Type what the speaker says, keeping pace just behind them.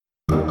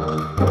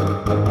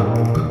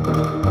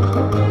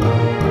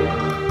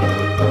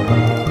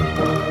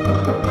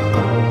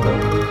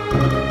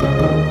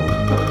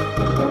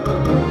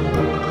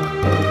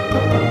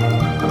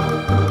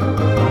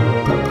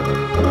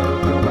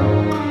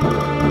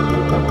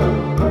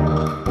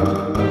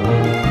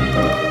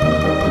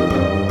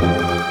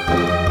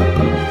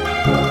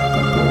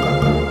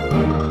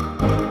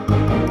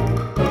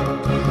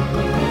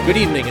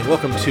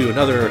welcome to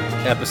another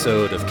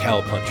episode of Cow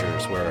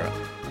Punchers, where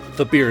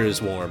the beer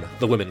is warm,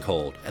 the women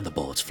cold, and the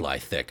bullets fly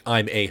thick.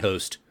 I'm a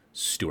host,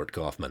 Stuart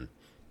Kaufman.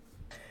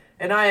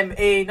 And I am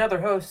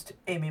another host,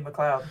 Amy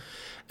McLeod.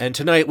 And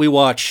tonight we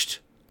watched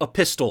A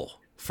Pistol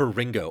for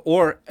Ringo,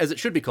 or as it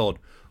should be called,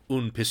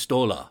 Una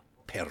Pistola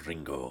per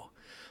Ringo.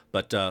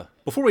 But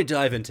before we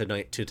dive into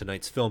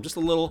tonight's film, just a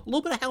little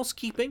bit of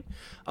housekeeping.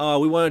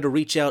 We wanted to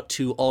reach out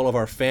to all of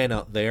our fan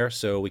out there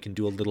so we can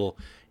do a little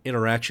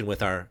interaction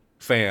with our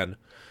fan.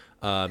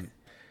 Thank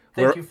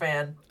you,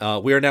 fan.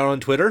 We are now on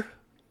Twitter.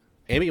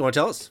 Amy, you want to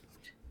tell us?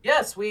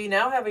 Yes, we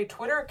now have a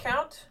Twitter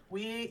account.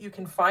 You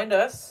can find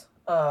us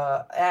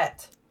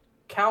at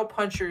Cow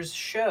Punchers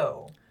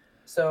Show.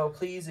 So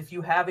please, if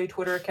you have a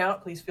Twitter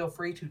account, please feel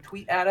free to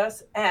tweet at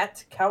us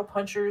at Cow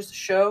Punchers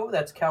Show.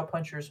 That's Cow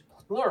Punchers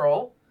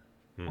plural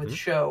with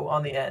show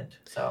on the end.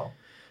 So,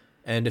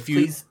 and if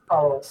please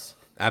follow us.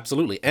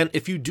 Absolutely. And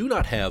if you do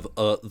not have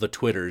the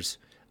Twitters,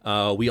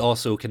 we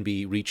also can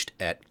be reached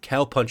at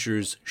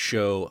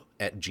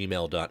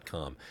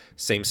cowpunchersshow@gmail.com.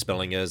 Same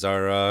spelling as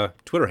our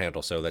Twitter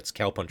handle, so that's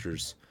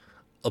cowpunchers,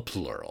 a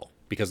plural,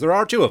 because there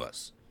are two of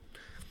us.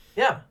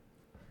 Yeah.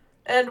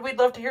 And we'd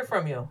love to hear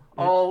from you.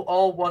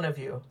 All one of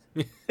you.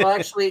 Well,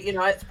 actually,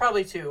 it's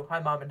probably two. Hi,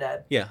 Mom and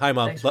Dad. Yeah, hi,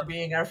 Mom. Thanks for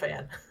being our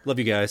fan. Love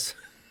you guys.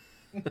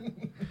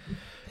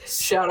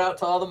 Shout out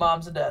to all the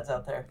moms and dads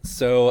out there.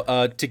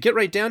 So to get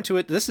right down to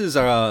it, this is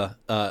A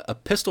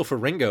Pistol for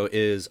Ringo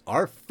is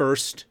our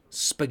first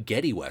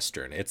spaghetti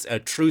western. It's a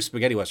true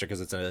spaghetti western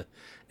because it's an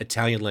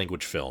Italian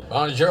language film.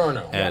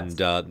 Buongiorno.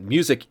 And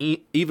music,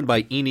 even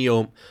by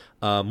Ennio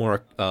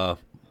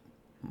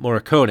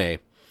Morricone.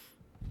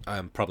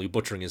 I'm probably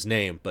butchering his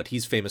name, but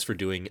he's famous for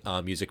doing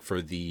music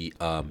for the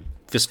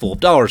Fistful of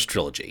Dollars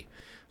trilogy.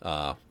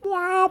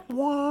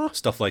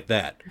 Stuff like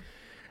that.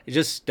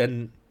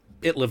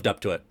 It lived up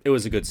to it. It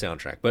was a good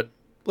soundtrack. But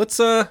let's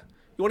you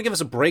want to give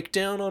us a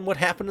breakdown on what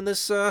happened in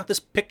this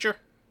picture?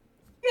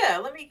 Yeah,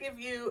 let me give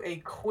you a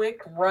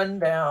quick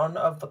rundown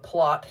of the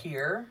plot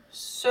here.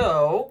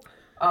 So,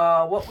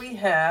 what we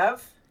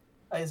have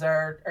is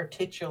our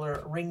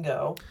titular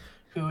Ringo,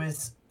 who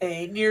is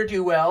a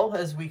ne'er-do-well,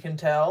 as we can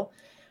tell.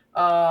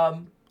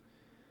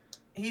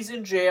 He's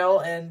in jail,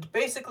 and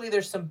basically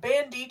there's some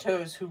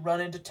banditos who run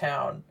into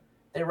town.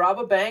 They rob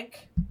a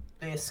bank,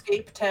 they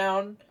escape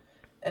town,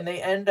 and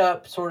they end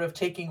up sort of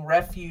taking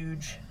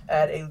refuge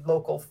at a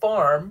local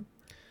farm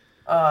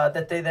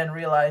that they then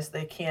realize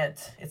they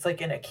can't, it's like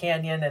in a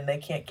canyon and they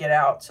can't get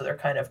out, so they're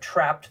kind of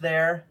trapped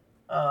there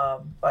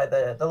by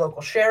the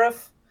local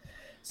sheriff.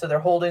 So they're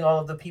holding all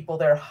of the people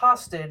there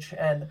hostage,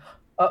 and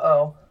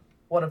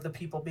one of the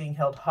people being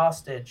held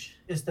hostage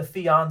is the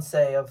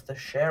fiancé of the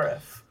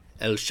sheriff.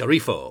 El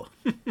Sharifo.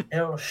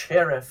 El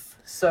Sheriff.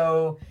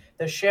 So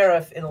the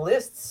sheriff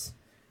enlists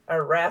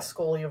our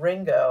rascally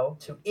Ringo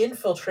to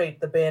infiltrate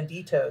the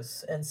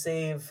banditos and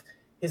save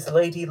his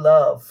lady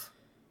love.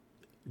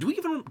 Do we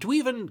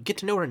even get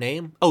to know her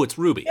name? Oh, it's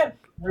Ruby. Yeah,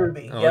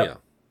 Ruby. Oh, yep.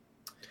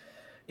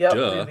 Yeah. Yep,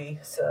 Duh. Ruby.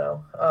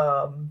 So,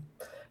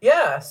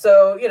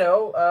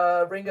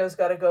 Ringo's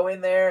got to go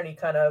in there and he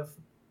kind of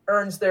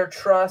earns their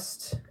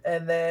trust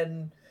and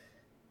then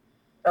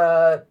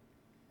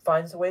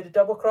finds a way to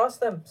double-cross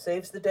them,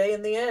 saves the day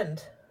in the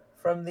end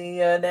from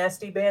the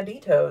nasty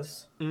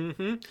banditos.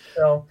 Mm-hmm.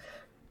 So,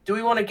 do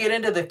we want to get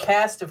into the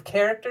cast of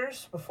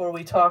characters before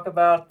we talk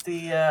about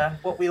the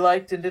what we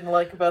liked and didn't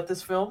like about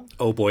this film?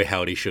 Oh boy,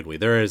 howdy should we.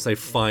 There is a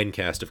fine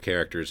cast of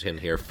characters in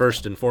here.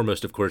 First and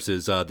foremost, of course,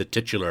 is the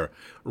titular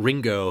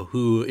Ringo,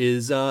 who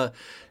is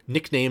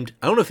nicknamed,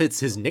 I don't know if it's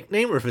his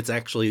nickname or if it's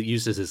actually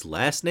used as his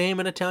last name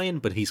in Italian,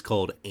 but he's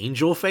called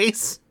Angel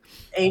Face.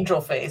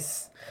 Angel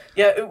Face.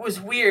 Yeah, it was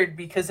weird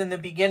because in the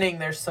beginning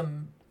there's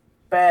some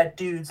bad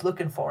dudes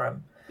looking for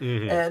him.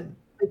 Mm-hmm. And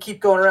they keep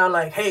going around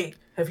like, hey,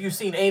 have you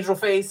seen Angel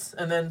Face?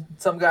 And then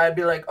some guy would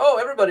be like, oh,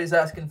 everybody's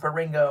asking for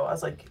Ringo. I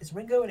was like, is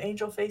Ringo and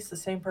Angel Face the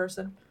same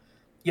person?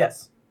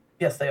 Yes.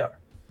 Yes, they are.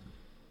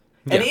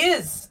 Yeah. And he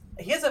is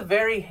a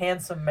very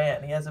handsome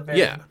man. He has a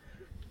very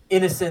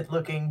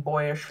innocent-looking,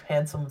 boyish,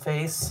 handsome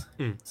face.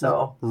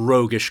 So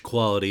roguish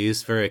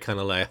qualities, very kind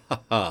of like,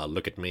 haha,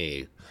 look at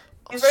me.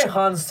 He's very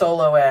Han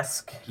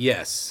Solo-esque.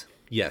 Yes,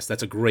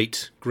 that's a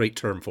great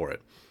term for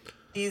it.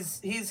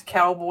 He's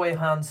cowboy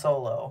Han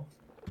Solo.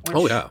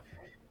 Oh, yeah.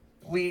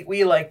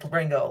 We liked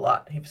Ringo a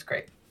lot. He was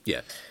great.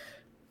 Yeah.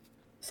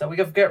 So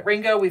we've got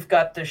Ringo. We've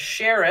got the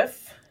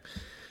sheriff,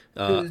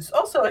 who's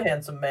also a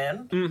handsome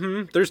man.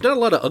 Mm-hmm. There's not a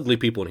lot of ugly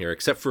people in here,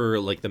 except for,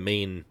 like, the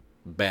main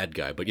bad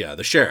guy. But, yeah,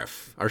 the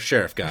sheriff. Our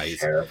sheriff guy.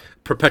 He's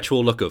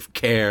perpetual look of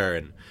care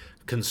and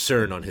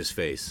concern on his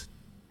face.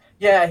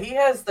 Yeah, he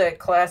has that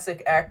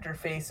classic actor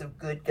face of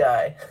good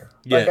guy.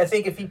 Like, I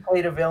think if he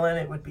played a villain,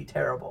 it would be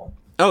terrible.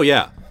 Oh,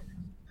 yeah.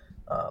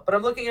 But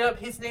I'm looking it up.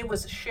 His name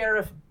was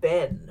Sheriff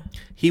Ben.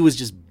 He was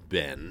just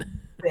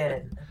Ben.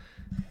 Ben.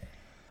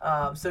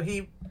 So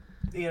he,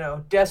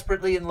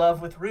 desperately in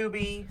love with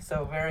Ruby.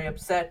 So very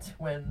upset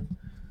when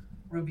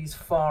Ruby's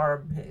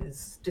farm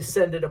is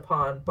descended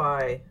upon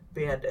by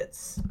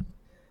bandits.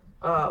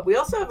 We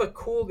also have a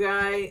cool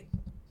guy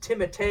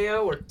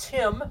Timoteo or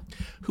Tim,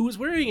 who was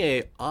wearing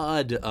a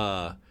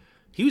odd.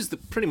 He was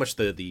pretty much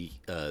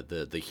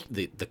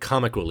the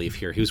comic relief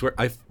here.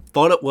 I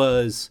thought it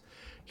was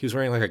he was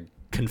wearing like a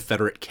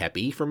Confederate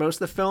kepi for most of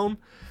the film,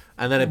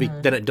 and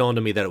then then it dawned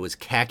on me that it was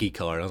khaki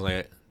color. And I was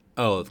like,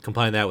 oh,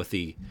 combine that with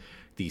the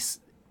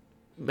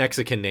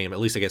Mexican name, at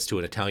least I guess to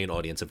an Italian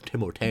audience, of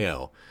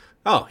Timoteo.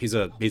 Oh, he's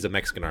a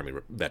Mexican Army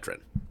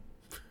veteran.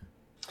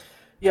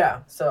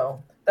 Yeah,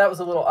 so that was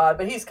a little odd,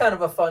 but he's kind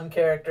of a fun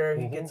character.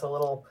 He gets a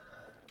little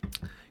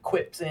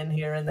quips in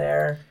here and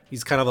there.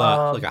 He's kind of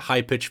like a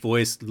high-pitched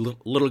voice,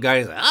 little guy.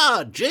 He's like,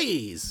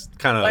 jeez.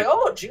 Kind of like,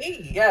 oh,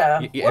 gee,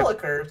 yeah.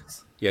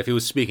 Willikers. Yeah, if he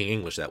was speaking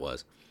English, that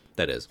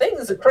is.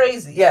 Things are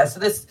crazy. Yeah, so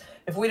this,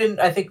 if we didn't,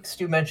 I think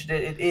Stu mentioned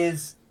it, it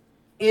is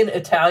in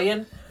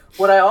Italian.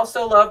 What I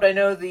also loved, I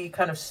know the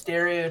kind of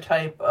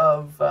stereotype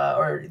of,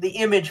 or the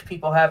image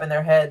people have in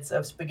their heads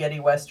of spaghetti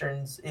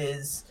westerns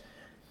is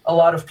a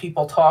lot of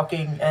people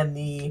talking and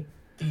the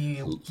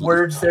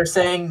words they're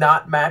saying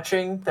not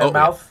matching their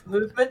mouth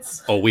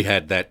movements. Oh, we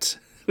had that.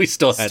 We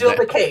still had that. Still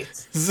the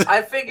case.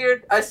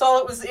 I saw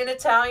it was in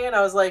Italian.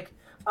 I was like,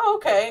 oh,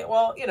 okay,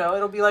 well,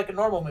 it'll be like a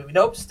normal movie.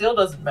 Nope, still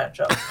doesn't match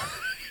up.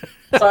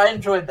 So I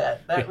enjoyed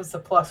that. That was the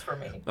plus for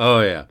me.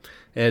 Oh, yeah.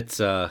 It's,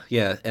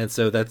 and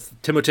so that's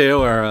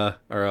Timoteo,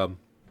 our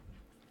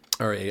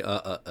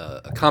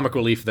comic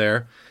relief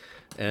there.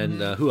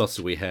 And who else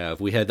do we have?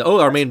 We had,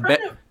 our main...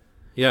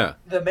 Yeah.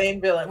 The main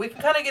villain. We can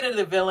kind of get into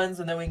the villains,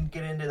 and then we can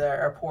get into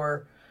our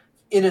poor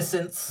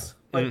innocents.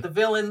 Like the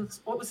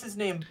villains, what was his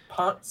name?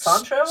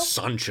 Sancho?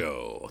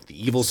 Sancho.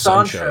 The evil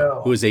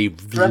Sancho. Who is a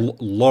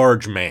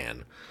large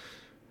man.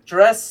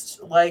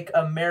 Dressed like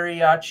a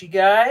mariachi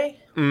guy,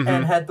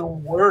 and had the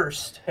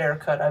worst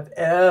haircut I've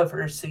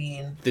ever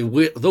seen. The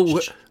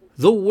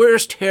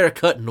worst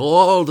haircut in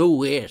all the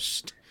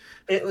West.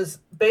 It was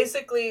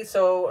basically,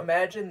 so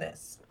imagine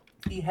this.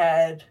 He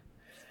had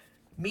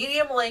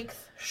medium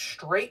length,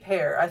 straight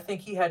hair. I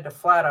think he had to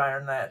flat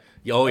iron that.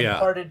 Oh, yeah.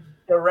 Parted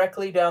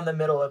directly down the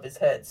middle of his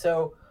head.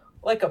 So,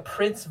 like a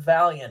Prince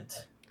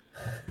Valiant.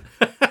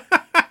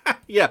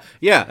 Yeah,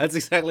 that's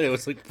exactly it. It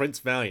was like Prince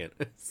Valiant.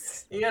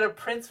 He had a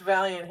Prince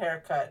Valiant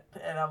haircut,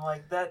 and I'm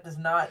like, that does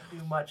not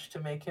do much to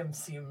make him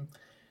seem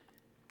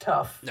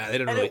tough. No, they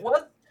didn't and really.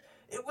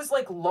 It was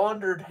like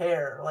laundered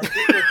hair. Like,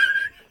 it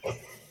was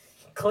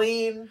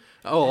clean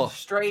and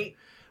straight.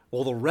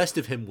 Well, the rest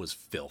of him was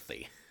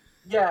filthy.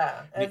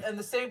 Yeah, and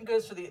the same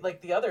goes for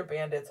the other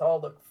bandits. All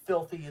look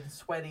filthy and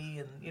sweaty,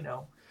 and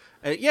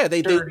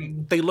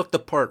they look the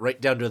part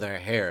right down to their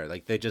hair.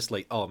 Like they just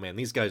like, oh man,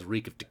 these guys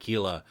reek of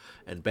tequila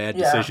and bad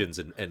decisions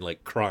and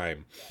like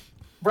crime.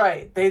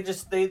 Right. They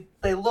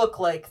look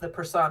like the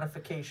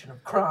personification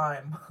of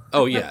crime.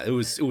 Oh yeah, it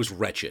was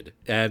wretched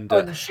and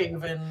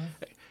unshaven.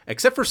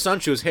 Except for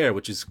Sancho's hair,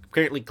 which is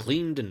currently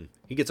cleaned and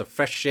he gets a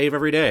fresh shave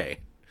every day.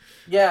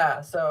 Yeah.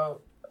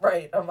 So.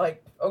 Right, I'm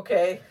like,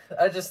 okay.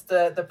 I just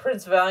the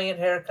Prince Valiant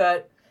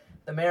haircut,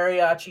 the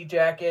mariachi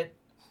jacket.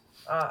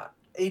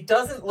 He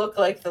doesn't look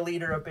like the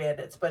leader of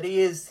bandits, but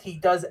he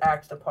does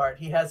act the part.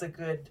 He has a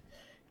good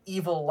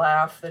evil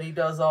laugh that he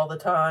does all the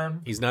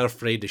time. He's not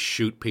afraid to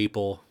shoot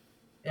people.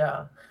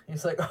 Yeah,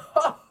 he's like,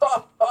 ha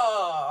ha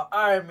ha,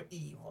 I'm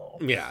evil.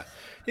 Yeah,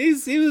 he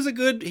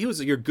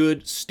was your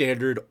good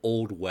standard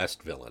Old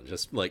West villain.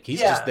 Just like he's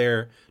just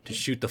there to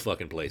shoot the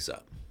fucking place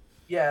up.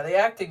 Yeah, the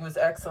acting was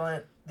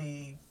excellent.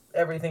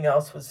 Everything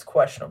else was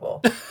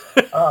questionable.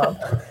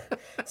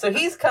 So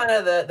he's kind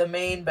of the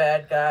main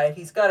bad guy.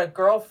 He's got a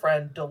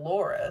girlfriend,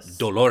 Dolores,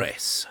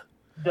 who's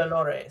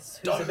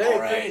a very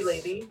pretty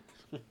lady.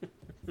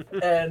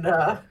 And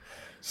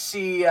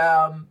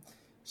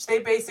they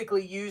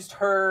basically used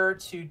her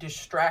to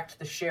distract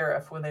the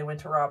sheriff when they went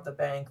to rob the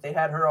bank. They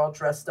had her all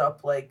dressed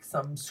up like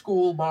some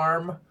school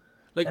marm,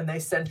 and they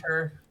sent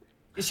her.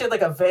 She had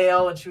like a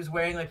veil, and she was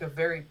wearing like a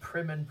very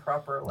prim and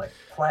proper like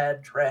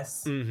plaid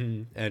dress.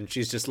 Mm-hmm. And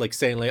she's just like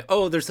saying like,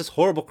 "Oh, there's this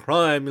horrible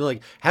crime.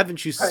 Like,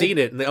 haven't you seen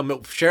it?" And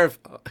the sheriff,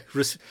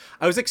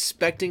 I was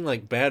expecting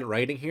like bad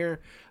writing here,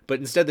 but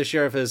instead the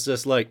sheriff is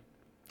just like,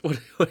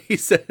 what he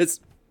says.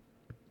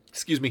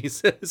 Excuse me. He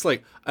says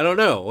like, "I don't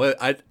know.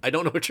 I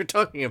don't know what you're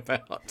talking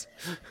about."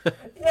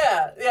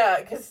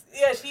 Because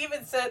she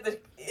even said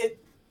that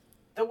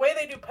the way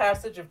they do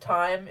passage of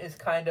time is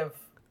kind of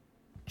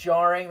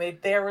jarring.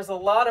 There was a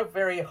lot of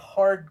very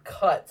hard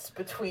cuts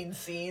between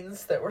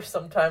scenes that were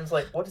sometimes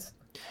like, what is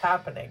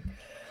happening?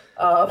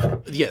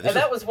 And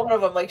that was one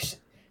of them. Like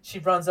she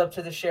runs up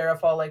to the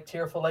sheriff all like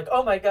tearful, like,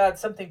 oh my God,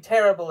 something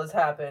terrible has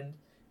happened.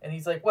 And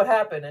he's like, what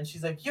happened? And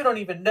she's like, you don't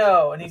even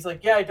know. And he's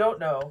like, yeah, I don't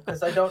know,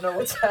 because I don't know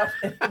what's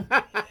happening.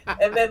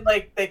 And then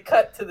like they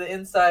cut to the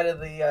inside of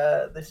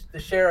the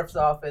sheriff's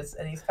office,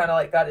 and he's kind of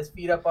like got his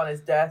feet up on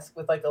his desk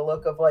with like a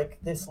look of like,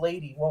 this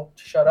lady won't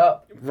shut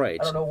up. Right.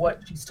 I don't know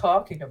what she's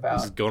talking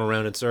about. He's going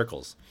around in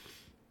circles.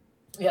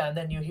 Yeah, and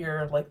then you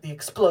hear like the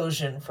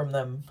explosion from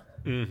them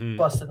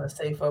busting the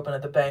safe open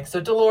at the bank.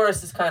 So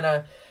Dolores is kind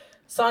of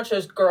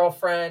Sancho's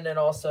girlfriend and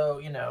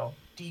also,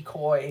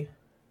 decoy.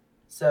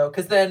 So,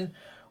 because then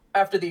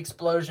after the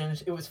explosion,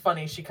 it was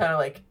funny. She kind of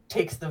like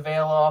takes the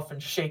veil off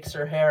and shakes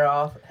her hair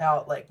off,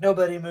 out like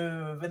nobody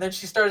move, and then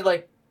she started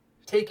like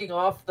taking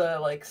off the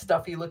like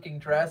stuffy looking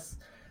dress,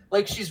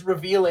 like she's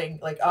revealing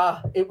like,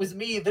 it was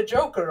me, the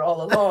Joker,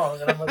 all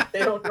along. And I'm like, they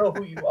don't know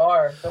who you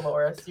are,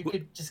 Dolores. You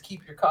could just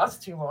keep your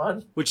costume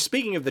on. Which,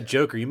 speaking of the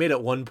Joker, you made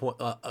at one point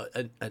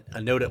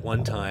a note at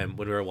one time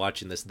when we were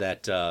watching this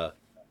that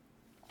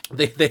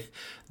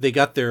they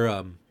got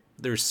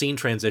their scene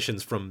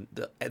transitions from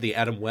the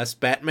Adam West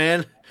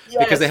Batman,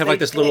 because they have like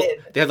this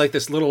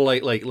little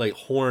like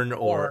horn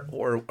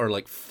or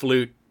like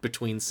flute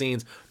between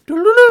scenes.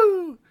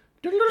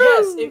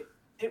 Yes,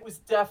 it was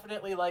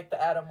definitely like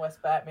the Adam West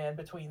Batman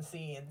between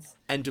scenes.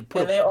 And to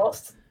put they all.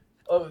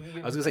 I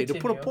was gonna say, to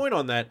put a point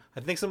on that, I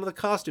think some of the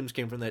costumes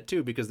came from that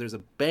too, because there's a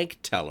bank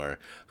teller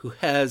who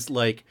has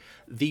like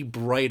the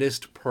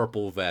brightest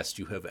purple vest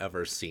you have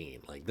ever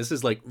seen. Like, this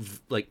is like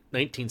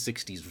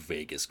 1960s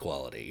Vegas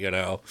quality, you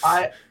know?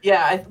 I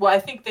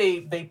think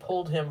they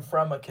pulled him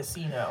from a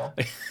casino.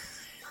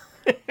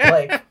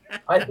 Like,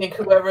 I think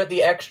whoever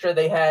the extra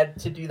they had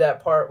to do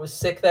that part was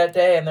sick that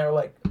day, and they're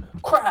like,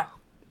 crap,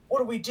 what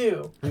do we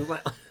do?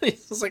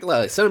 It's like,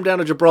 send him down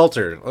to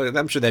Gibraltar.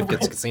 I'm sure they've got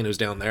casinos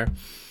down there.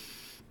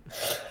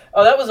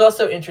 Oh, that was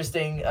also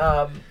interesting.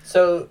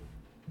 So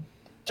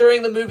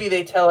during the movie,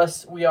 they tell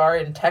us we are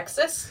in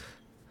Texas,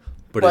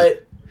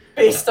 but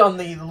based on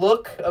the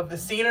look of the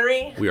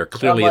scenery, we are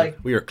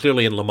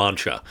clearly in La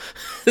Mancha.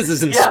 This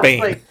is in Spain.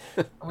 Like,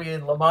 we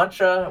in La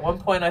Mancha. At one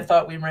point, I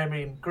thought we were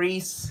maybe in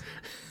Greece.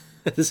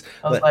 I was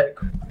like,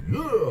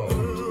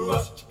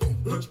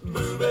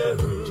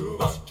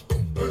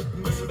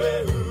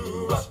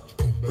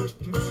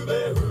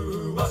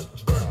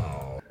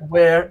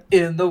 where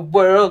in the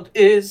world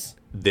is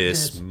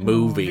this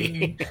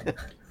movie?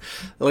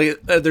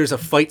 Like, there's a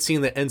fight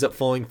scene that ends up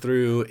falling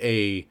through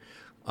a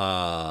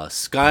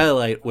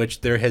skylight,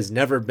 which there has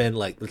never been.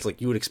 Like, it's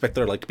like you would expect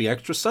there like to be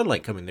extra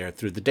sunlight coming there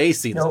through the day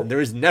scenes. Nope. And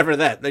there is never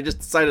that. They just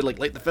decided like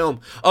late in the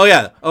film, oh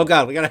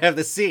god, we gotta have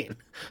this scene.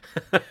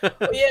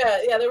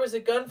 yeah, there was a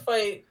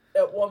gunfight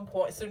at one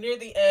point. So near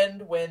the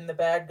end, when the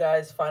bad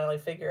guys finally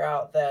figure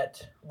out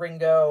that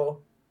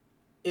Ringo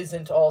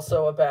isn't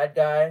also a bad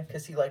guy,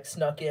 because he like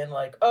snuck in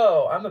like,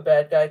 oh, I'm a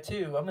bad guy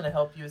too, I'm gonna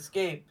help you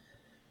escape.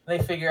 They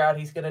figure out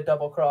he's gonna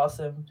double cross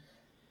him.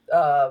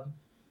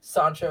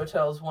 Sancho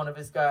tells one of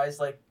his guys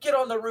like, get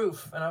on the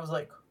roof, and I was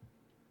like,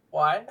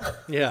 why?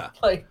 Yeah.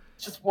 Like,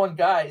 just one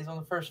guy is on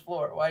the first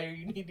floor, why do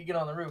you need to get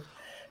on the roof?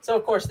 So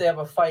of course they have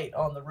a fight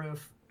on the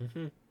roof,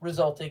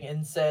 resulting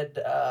in said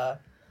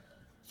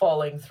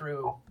falling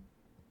through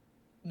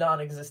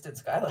non-existent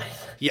skylight.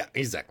 Yeah,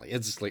 exactly.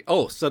 It's just like,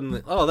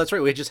 suddenly, that's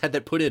right, we just had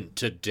that put in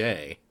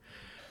today.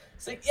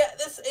 So yeah,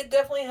 it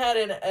definitely had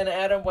an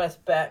Adam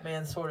West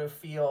Batman sort of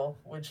feel,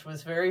 which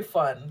was very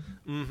fun.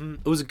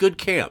 It was a good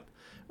camp,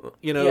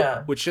 you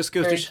know, which just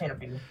goes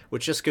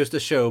to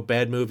show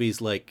bad movies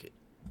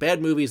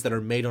that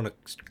are made on a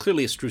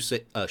clearly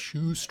a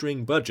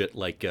shoestring budget,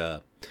 like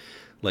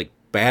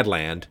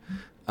Badland.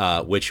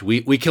 Which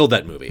we killed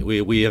that movie.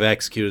 We have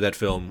executed that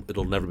film.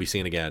 It'll never be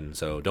seen again.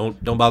 So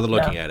don't bother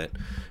looking at it.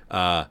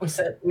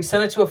 We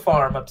sent it to a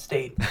farm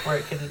upstate where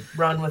it can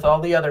run with all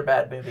the other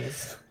bad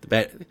movies.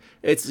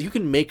 You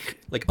can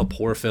make like a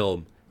poor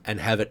film and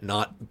have it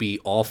not be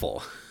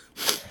awful.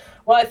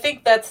 Well, I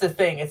think that's the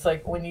thing. It's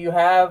like when you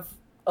have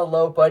a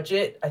low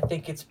budget, I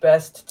think it's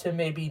best to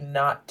maybe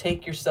not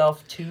take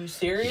yourself too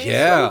seriously.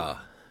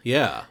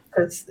 Yeah.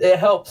 Because it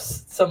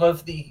helps some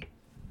of the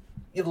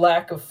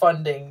lack of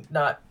funding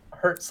not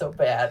hurt so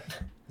bad.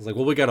 It's like,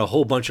 well, we got a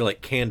whole bunch of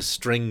like canned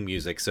string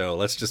music, so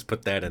let's just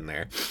put that in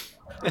there.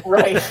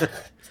 Right.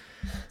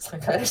 It's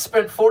like, I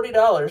spent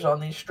 $40 on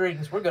these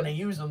strings. We're going to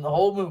use them the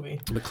whole movie.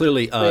 But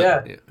clearly,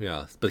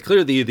 But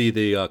clearly,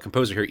 the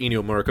composer here,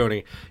 Ennio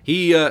Morricone,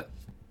 he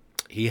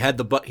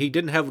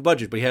didn't have a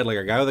budget, but he had like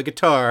a guy with a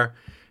guitar,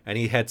 and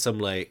he had a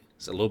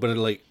little bit of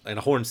like and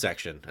a horn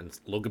section and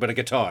a little bit of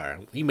guitar.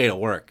 He made it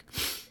work.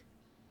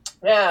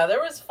 Yeah,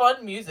 there was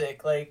fun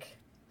music. Like,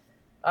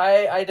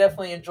 I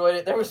definitely enjoyed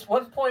it. There was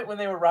one point when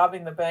they were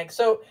robbing the bank.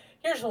 So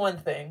here's one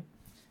thing.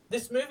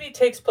 This movie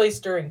takes place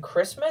during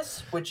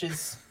Christmas, which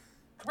is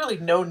really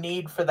no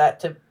need for that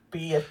to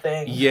be a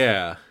thing.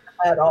 Yeah.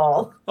 At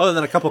all. Other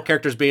than a couple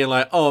characters being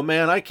like, oh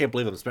man, I can't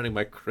believe I'm spending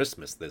my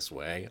Christmas this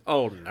way.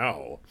 Oh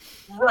no.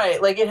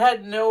 Right. Like, it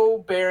had no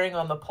bearing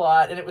on the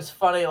plot. And it was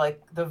funny.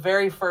 Like, the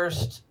very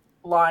first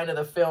line of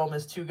the film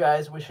is two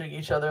guys wishing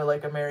each other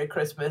like a Merry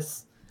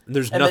Christmas.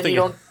 There's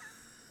nothing.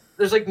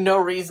 There's like no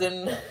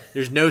reason.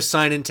 There's no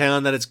sign in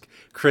town that it's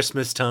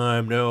Christmas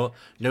time. No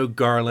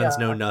garlands.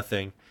 No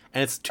nothing.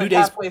 And it's 2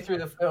 days halfway through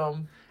the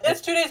film. It's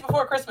 2 days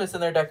before Christmas,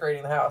 and they're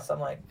decorating the house. I'm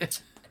like, come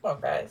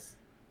on, guys.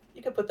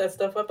 You could put that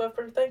stuff up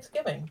after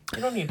Thanksgiving.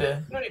 You don't need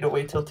to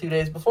wait till 2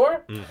 days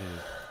before.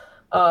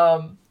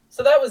 So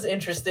that was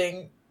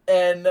interesting.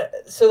 And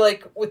so,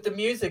 like, with the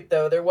music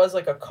though, there was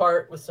like a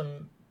cart with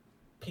some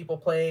people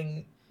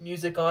playing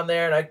music on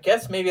there, and I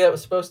guess maybe that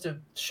was supposed to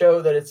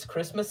show that it's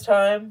Christmas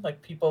time, like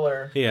people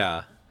are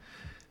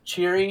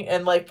cheery,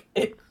 and like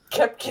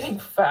kept getting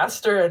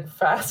faster and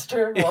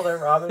faster while they're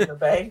robbing the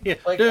bank. Yeah.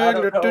 Like, I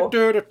don't know.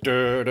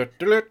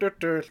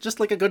 Just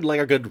like a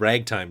good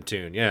ragtime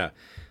tune, yeah.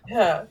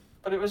 Yeah,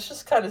 but it was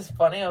just kind of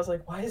funny. I was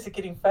like, why is it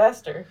getting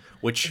faster?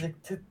 Which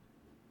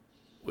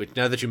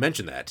now that you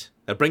mention that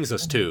brings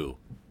us to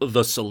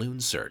the saloon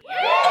search.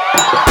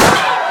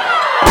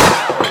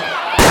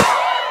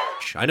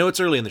 I know it's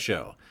early in the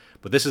show,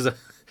 but this is a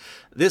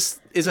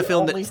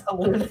film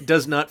that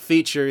does not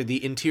feature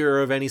the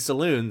interior of any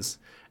saloons,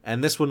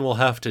 and this one will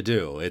have to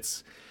do.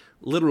 It's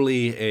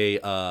literally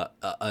a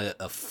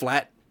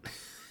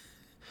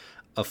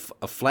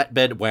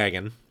flatbed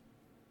wagon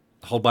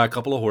hauled by a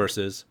couple of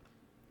horses,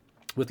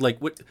 with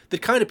the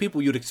kind of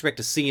people you'd expect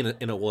to see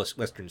in a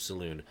Western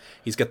saloon.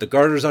 He's got the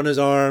garters on his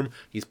arm.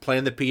 He's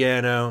playing the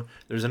piano.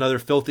 There's another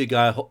filthy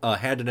guy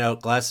handing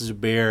out glasses of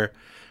beer,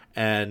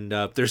 and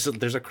there's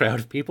a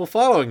crowd of people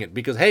following it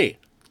because, hey,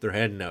 they're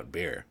handing out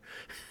beer.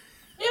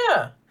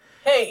 Yeah.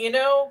 Hey,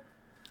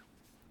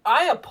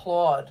 I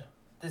applaud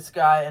this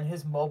guy and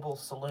his mobile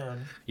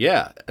saloon.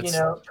 Yeah.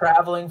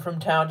 Traveling from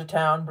town to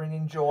town,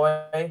 bringing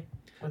joy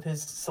with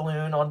his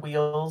saloon on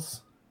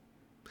wheels.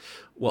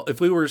 Well, if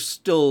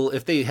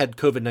they had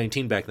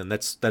COVID-19 back then,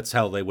 that's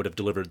how they would have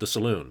delivered the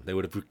saloon. They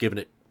would have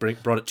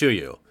brought it to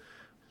you.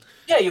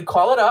 Yeah, you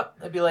call it up.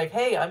 They'd be like,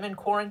 "Hey, I'm in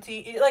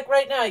quarantine." Like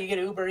right now, you get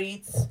Uber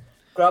Eats,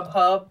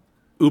 Grubhub,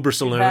 Uber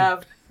Saloon. You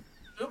have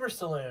Uber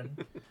Saloon.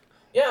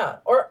 Yeah,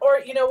 or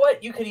you know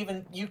what? You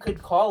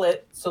could call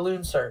it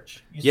Saloon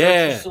Search. You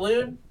search the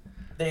saloon.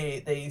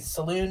 They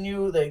saloon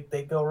you.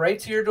 They go right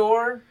to your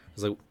door.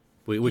 It's like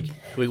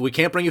we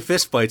can't bring you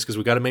fist fights because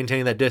we got to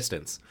maintain that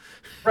distance.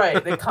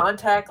 Right. The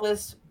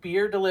contactless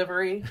beer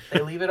delivery.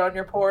 They leave it on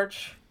your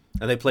porch.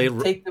 And they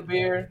take the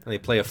beer. And they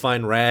play a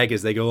fine rag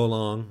as they go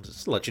along,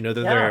 just to let you know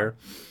they're there.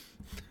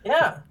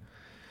 Yeah.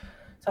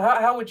 So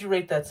how would you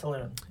rate that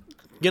saloon?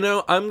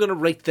 I'm going to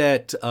rate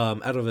that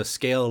out of a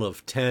scale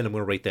of 10. I'm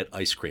going to rate that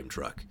ice cream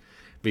truck,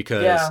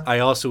 because I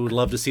also would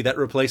love to see that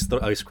replace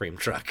the ice cream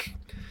truck.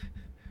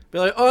 Be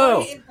like,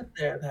 why isn't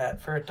there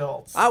that for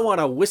adults? I want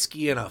a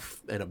whiskey and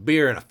a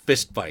beer and a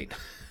fist fight.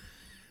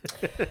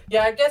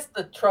 Yeah, I guess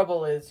the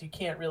trouble is you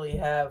can't really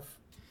have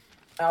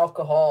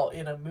alcohol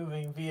in a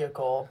moving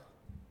vehicle.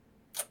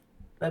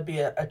 That'd be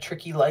a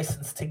tricky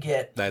license to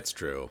get. That's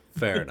true.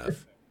 Fair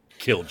enough.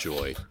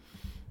 Killjoy.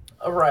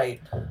 All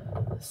right.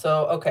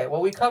 So, okay.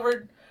 Well,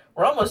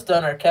 we're almost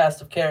done our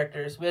cast of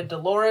characters. We had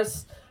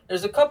Dolores.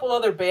 There's a couple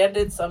other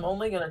bandits. I'm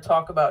only going to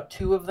talk about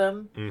two of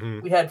them.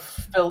 Mm-hmm. We had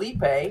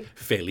Felipe.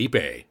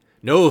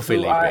 No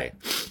Felipe.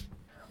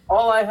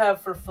 All I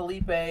have for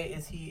Felipe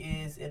is he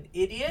is an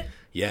idiot.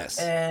 Yes.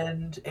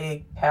 And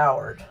a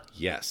coward.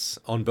 Yes,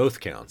 on both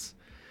counts.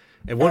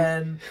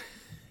 And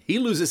he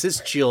loses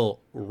his chill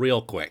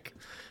real quick.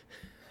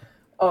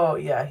 Oh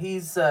yeah,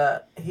 he's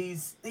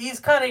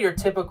kind of your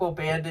typical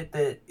bandit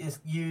that is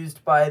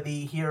used by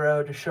the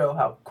hero to show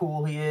how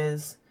cool he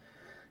is.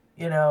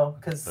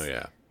 Because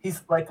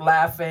he's like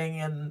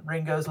laughing, and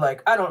Ringo's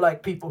like, "I don't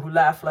like people who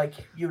laugh like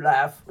you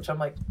laugh," which I'm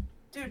like,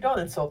 dude, don't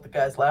insult the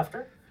guy's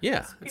laughter.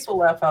 Yeah. People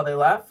laugh how they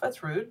laugh.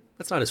 That's rude.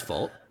 That's not his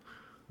fault.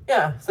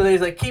 Yeah. So then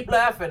he's like, keep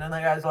laughing. And the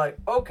guy's like,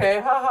 okay,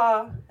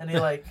 haha. And he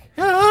like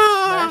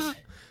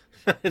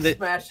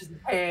smashes the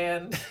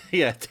pan.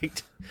 Yeah.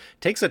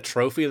 Takes a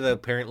trophy that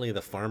apparently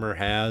the farmer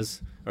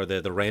has, or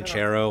the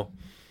ranchero.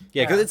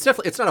 Yeah, because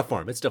it's not a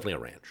farm. It's definitely a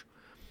ranch.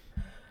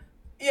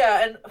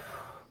 Yeah, and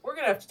we're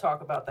going to have to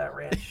talk about that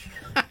ranch.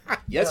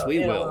 Yes, we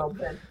will. A little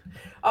bit.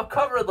 I'll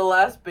cover the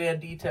last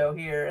bandito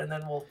here, and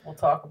then we'll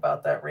talk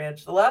about that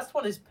ranch. The last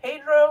one is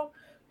Pedro,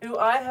 who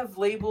I have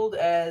labeled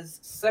as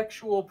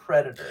sexual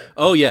predator.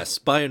 Oh yes,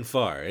 by and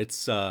far.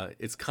 It's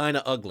kind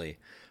of ugly,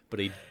 but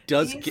he's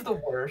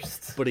the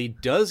worst. But he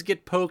does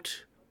get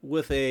poked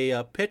with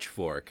a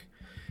pitchfork,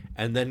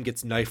 and then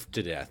gets knifed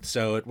to death.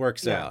 So it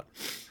works out.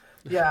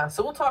 Yeah,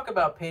 so we'll talk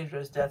about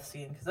Pedro's death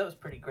scene because that was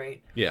pretty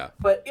great. Yeah.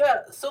 But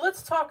yeah, so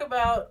let's talk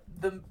about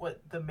the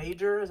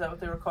Major, is that what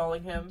they were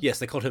calling him? Yes,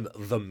 they called him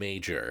the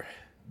Major.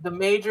 The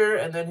Major,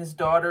 and then his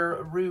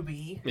daughter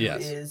Ruby, who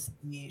is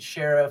the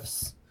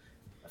sheriff's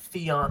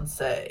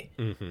fiance.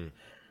 Mm-hmm.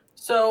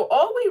 So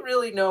all we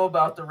really know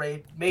about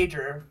the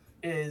Major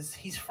is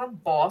he's from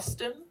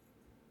Boston.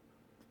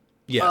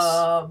 Yes.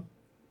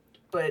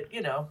 But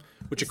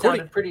which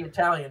sounded pretty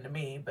Italian to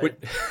me.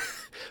 But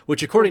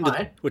which according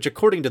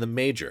to the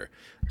Major,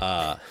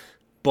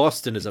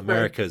 Boston is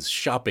America's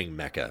shopping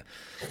mecca.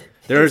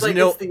 There is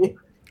the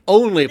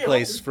only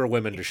place for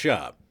women to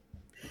shop.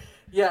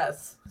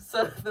 Yes.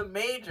 So the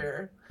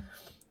Major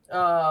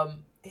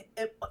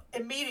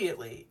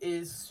immediately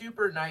is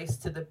super nice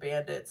to the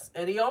bandits,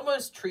 and he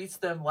almost treats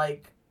them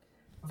like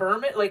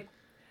vermin, like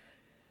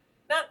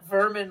not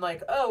vermin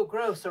like, oh,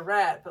 gross, a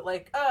rat, but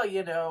like,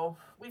 oh,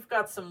 we've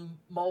got some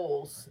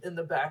moles in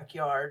the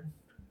backyard.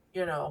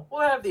 We'll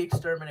have the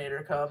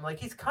exterminator come. Like,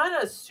 he's kind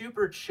of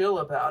super chill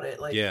about it.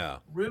 Like,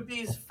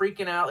 Ruby's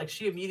freaking out. Like,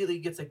 she immediately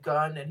gets a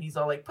gun, and he's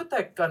all like, put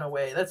that gun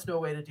away. That's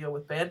no way to deal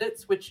with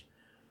bandits, which,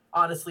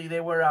 honestly,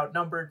 they were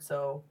outnumbered,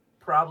 so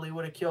probably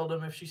would have killed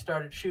him if she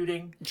started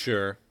shooting.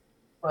 Sure.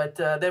 But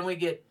then we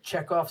get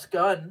Chekhov's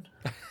gun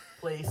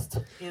placed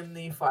in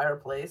the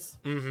fireplace.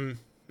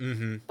 Mm-hmm.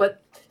 Mm-hmm.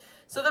 But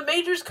so the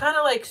Major's kind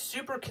of like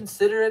super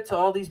considerate to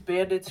all these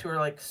bandits who are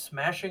like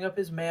smashing up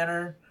his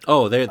manor.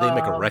 Oh, they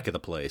make a wreck of the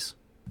place.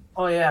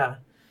 Oh yeah,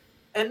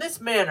 and this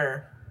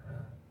manor,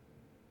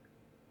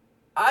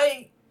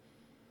 I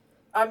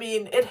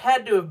mean, it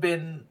had to have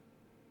been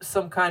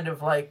some kind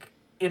of like,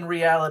 in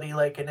reality,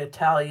 like an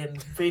Italian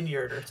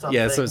vineyard or something.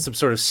 Yeah, so some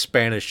sort of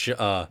Spanish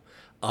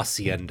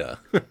hacienda.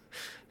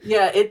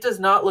 Yeah, it does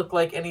not look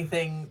like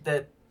anything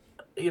that,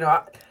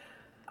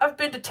 I've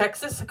been to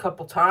Texas a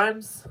couple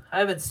times. I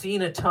haven't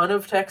seen a ton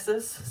of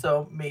Texas,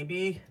 so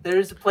maybe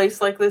there's a place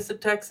like this in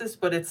Texas,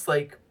 but it's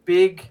like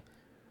big,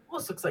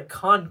 almost looks like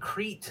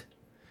concrete.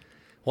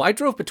 Well, I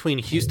drove between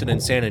Houston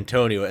and San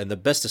Antonio, and the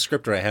best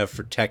descriptor I have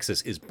for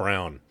Texas is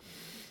brown.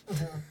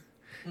 Mm-hmm.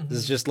 Mm-hmm. This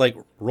is just like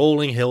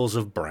rolling hills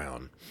of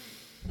brown.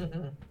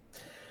 Mm-hmm.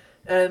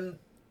 And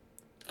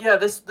yeah,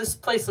 this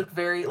place looked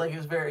it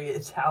was very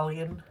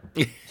Italian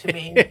to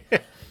me.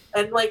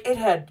 And like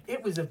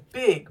it was a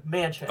big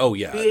mansion. Oh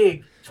yeah.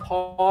 Big,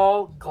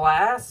 tall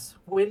glass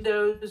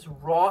windows,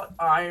 wrought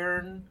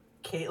iron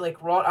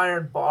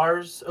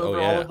bars over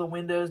all of the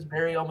windows,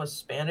 very almost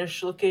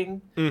Spanish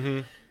looking.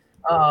 Mm-hmm.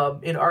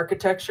 In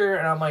architecture,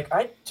 and I'm like,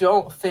 I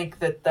don't think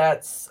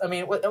that's. I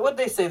mean, what did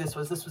they say this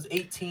was? This was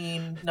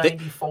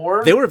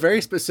 1894. They were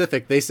very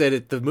specific. They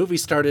said the movie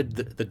started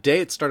the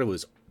day it started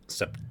was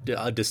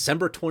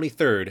December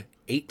 23rd,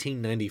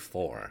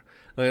 1894.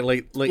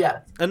 Yeah.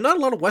 And not a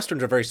lot of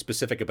westerns are very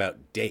specific about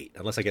date,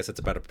 unless I guess it's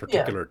about a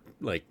particular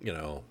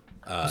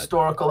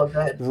historical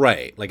event.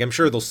 Right. Like I'm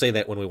sure they'll say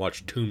that when we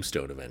watch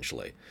Tombstone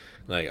eventually.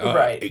 Like,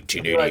 right.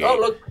 1888. Like,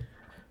 oh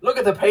look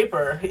at the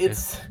paper.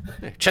 It's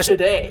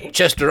today.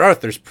 Chester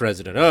Arthur's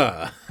president.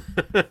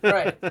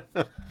 Right.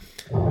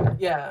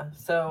 Yeah.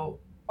 So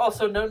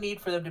also no need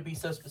for them to be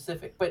so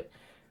specific. But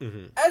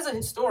as a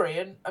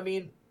historian, I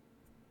mean,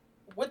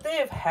 would they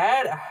have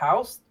had a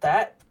house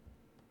that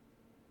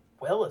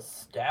well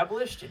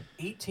established in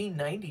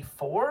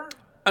 1894?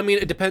 I mean,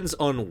 it depends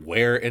on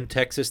where in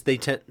Texas they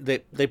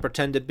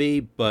pretend to be,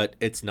 but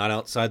it's not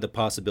outside the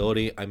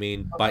possibility. I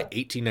mean, by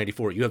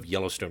 1894, you have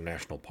Yellowstone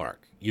National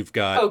Park. You've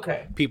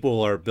got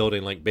people are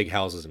building like big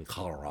houses in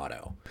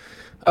Colorado.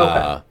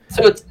 Okay,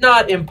 so it's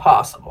not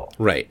impossible,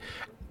 right?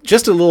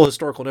 Just a little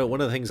historical note.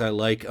 One of the things I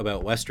like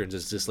about westerns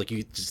is just like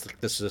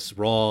this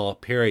raw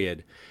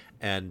period,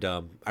 and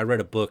I read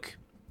a book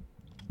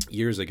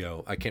years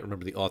ago. I can't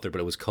remember the author, but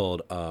it was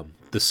called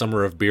The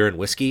Summer of Beer and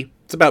Whiskey.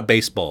 It's about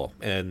baseball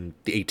and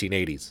the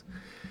 1880s.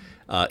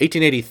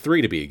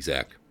 1883 to be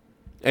exact.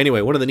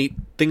 Anyway, one of the neat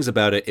things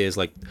about it is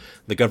like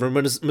the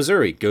government of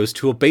Missouri goes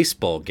to a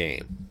baseball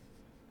game.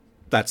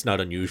 That's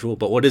not unusual,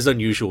 but what is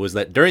unusual is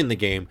that during the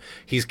game,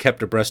 he's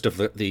kept abreast of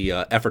the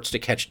efforts to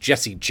catch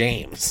Jesse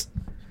James.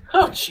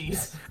 Oh,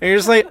 jeez. And you're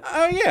just like,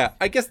 oh yeah,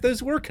 I guess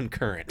those were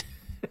concurrent.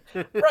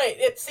 Right,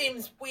 it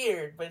seems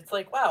weird, but it's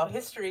like, wow,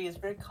 history is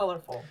very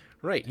colorful.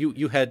 Right,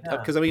 you had,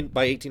 because I mean,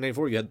 by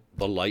 1894, you had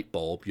the light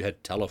bulb, you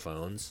had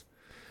telephones,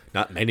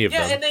 not many of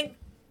them. Yeah, and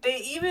they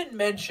even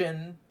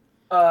mention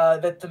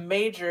that the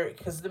Major,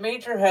 because the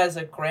Major has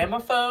a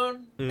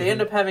gramophone, they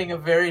end up having a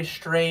very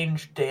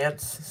strange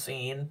dance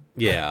scene.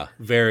 Yeah,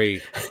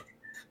 very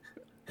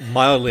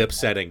mildly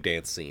upsetting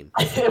dance scene.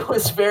 It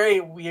was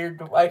very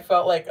weird. I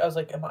was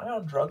like, am I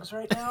on drugs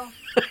right now?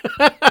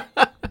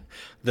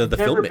 I've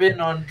never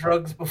been on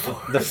drugs before.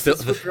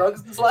 What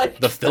drugs is like.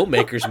 The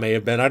filmmakers may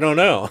have been. I don't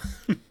know.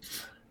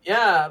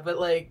 Yeah, but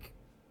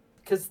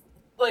because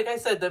like I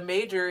said, the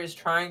Major is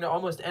trying to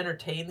almost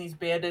entertain these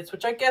bandits,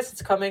 which I guess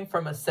it's coming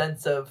from a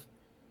sense of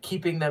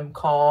keeping them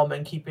calm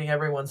and keeping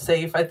everyone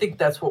safe. I think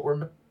that's what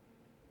we're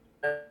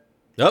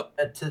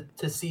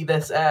to see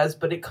this as,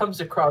 but it comes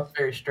across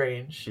very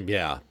strange.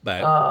 Yeah,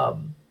 but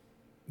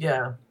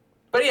yeah,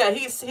 but yeah,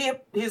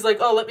 he's like,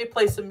 oh, let me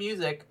play some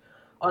music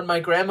on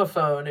my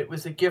gramophone. It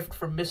was a gift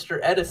from Mr.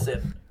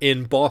 Edison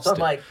in Boston. So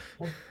I'm like,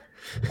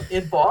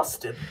 in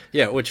Boston.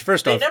 Yeah, which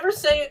first off, they never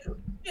say.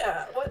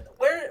 Yeah, what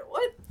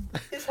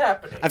is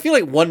happening? I feel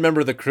like one member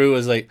of the crew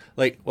is like,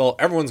 well,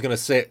 everyone's gonna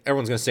say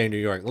New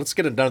York. Let's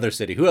get another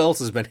city. Who else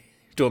has been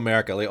to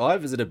America? Like, oh, I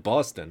visited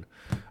Boston.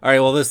 All right,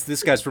 well,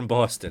 this guy's from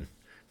Boston.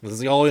 This is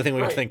the only thing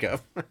we can think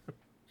of.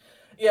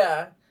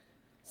 Yeah,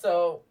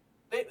 so.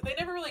 They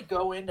never really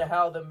go into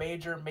how the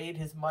Major made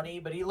his money,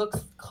 but he looks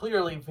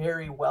clearly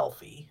very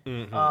wealthy,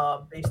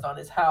 based on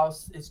his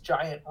house, his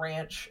giant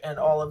ranch, and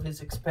all of his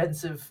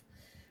expensive,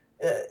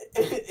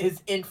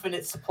 his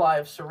infinite supply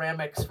of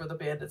ceramics for the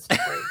bandits to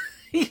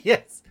break.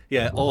 Yes.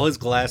 Yeah, all his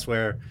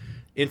glassware,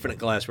 infinite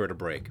glassware to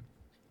break.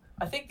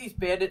 I think these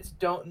bandits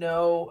don't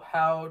know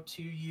how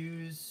to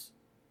use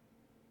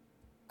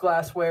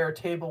glassware or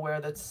tableware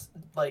that's,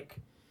 like,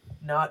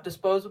 not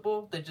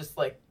disposable. They just,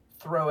 like,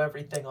 throw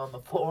everything on the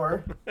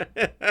floor.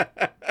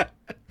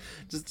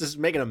 just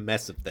making a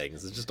mess of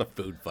things. It's just a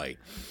food fight.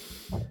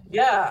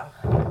 Yeah.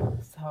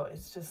 So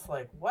it's just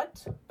like,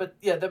 what? But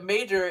yeah, the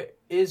Major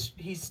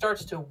he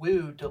starts to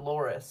woo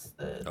Dolores,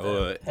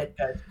 the head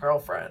guy's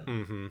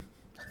girlfriend.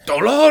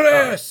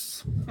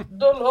 Dolores.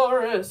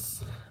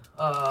 Dolores,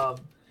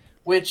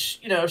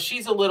 which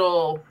she's a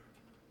little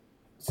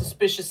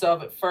suspicious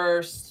of at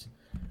first,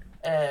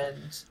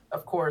 and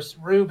of course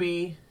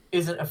Ruby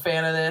isn't a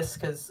fan of this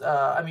because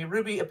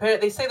Ruby.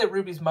 Apparently, they say that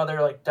Ruby's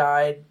mother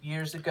died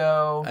years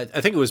ago. I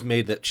think it was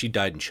made that she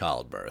died in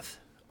childbirth.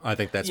 I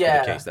think that's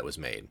the case that was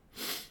made.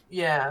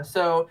 Yeah,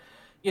 so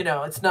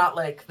it's not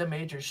like the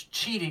Major's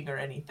cheating or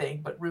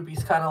anything, but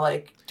Ruby's kind of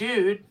like,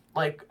 dude,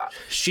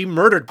 she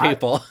murdered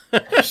people.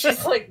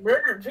 She's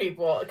murdered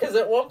people because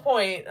at one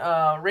point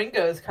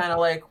Ringo's kind of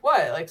like,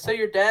 what, so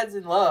your dad's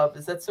in love,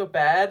 is that so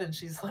bad? And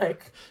she's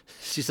like,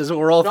 she says what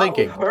we're all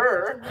thinking. With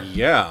her.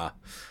 Yeah.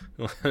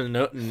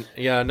 No,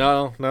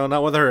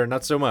 not with her,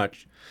 not so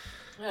much.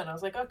 Yeah, and I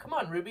was like, oh, come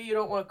on, Ruby, you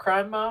don't want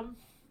crime mom?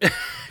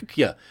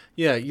 yeah,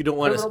 you don't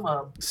want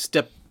mom.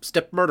 step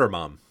murder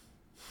mom.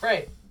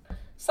 Right.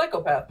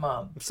 Psychopath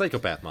mom.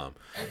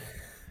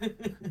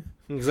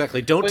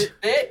 Exactly. Don't.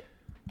 But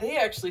they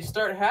actually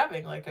start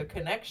having a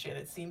connection.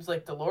 It seems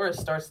like Dolores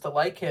starts to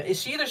like him.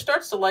 She either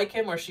starts to like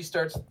him or she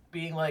starts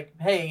being like,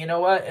 hey, you know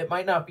what? It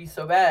might not be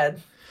so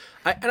bad.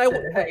 I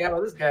hang out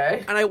with this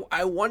guy. And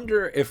I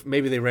wonder if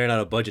maybe they ran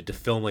out of budget to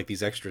film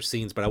these extra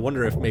scenes, but I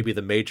wonder if maybe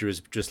the Major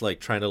is just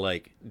trying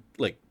to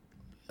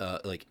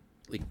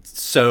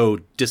sow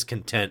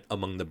discontent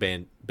among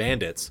the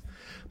bandits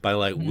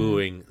by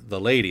wooing the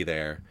lady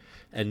there,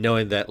 and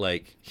knowing that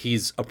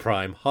he's a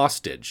prime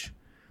hostage.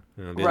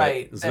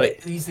 Right.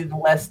 He's in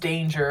less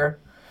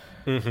danger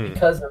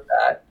because of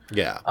that.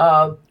 Yeah.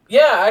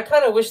 I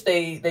kind of wish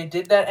they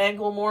did that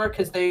angle more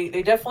because they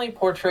definitely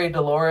portray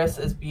Dolores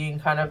as being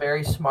kind of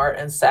very smart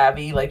and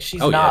savvy.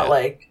 She's not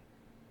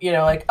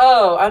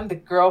oh, I'm the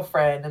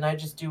girlfriend and I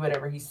just do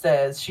whatever he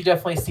says. She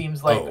definitely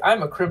seems like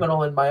I'm a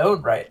criminal in my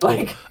own right.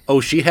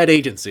 She had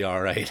agency,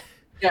 all right.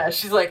 Yeah,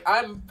 she's like,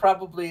 I'm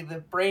probably the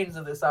brains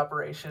of this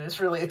operation. It's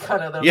really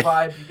kind of the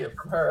vibe you get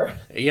from her.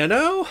 You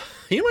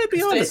might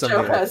be onto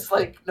something. Sancho has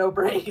no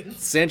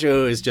brains.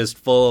 Sancho is just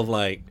full of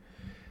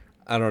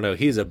I don't know.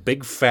 He's a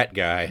big fat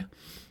guy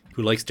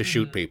who likes to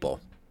shoot people.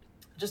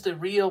 Just a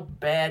real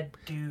bad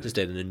dude. Just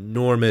an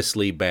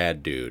enormously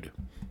bad dude.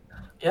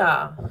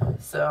 Yeah.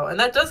 So, and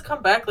that does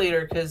come back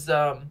later because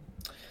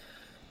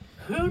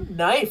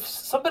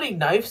somebody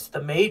knifes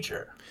the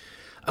Major.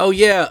 Oh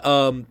yeah.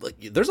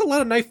 There's a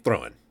lot of knife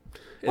throwing.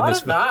 A lot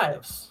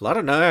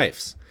of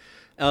knives.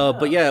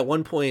 But yeah, at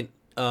one point,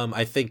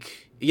 I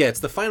think it's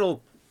the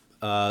final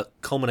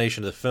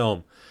culmination of the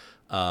film.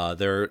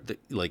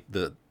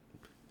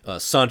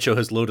 Sancho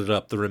has loaded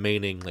up the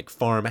remaining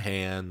farm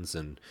hands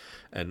and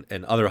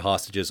other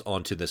hostages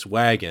onto this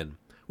wagon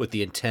with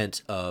the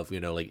intent of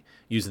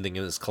using them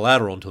as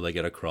collateral until they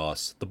get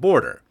across the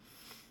border.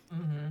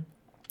 Mm-hmm.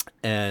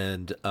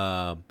 And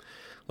the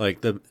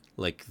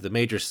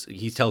Major,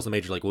 he tells the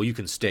Major well, you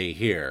can stay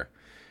here,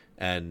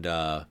 and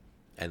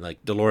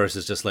Dolores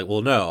is just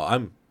well,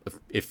 no,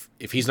 if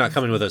he's not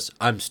coming with us,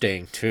 I'm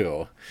staying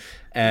too.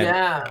 And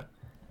yeah.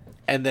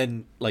 And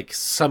then,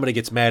 somebody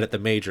gets mad at the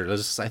Major. I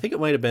think it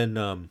might have been...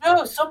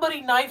 No,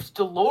 somebody knifed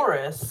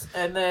Dolores,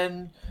 and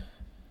then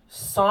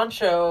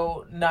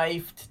Sancho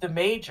knifed the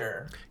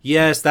Major.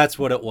 Yes, that's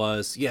what it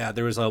was. Yeah,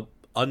 there was a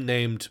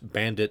unnamed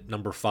bandit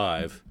number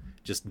 5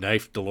 just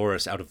knifed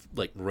Dolores out of,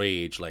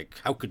 rage.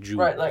 How could you...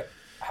 Right,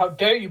 how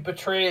dare you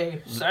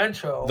betray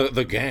Sancho?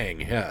 The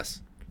gang,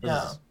 yes.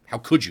 Yeah. How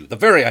could you? The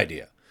very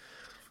idea.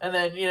 And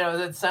then,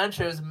 then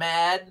Sancho's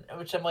mad,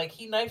 which I'm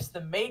he knifes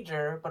the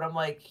Major, but I'm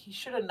he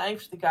should have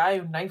knifed the guy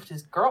who knifed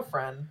his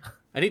girlfriend.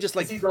 And he just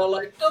he's all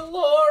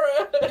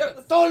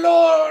Dolores!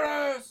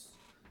 Dolores!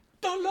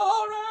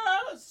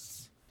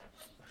 Dolores!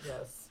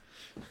 Yes.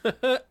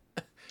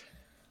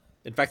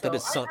 In fact, that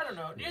is I don't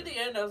know. Near the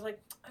end, I was I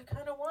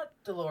kind of want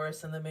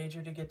Dolores and the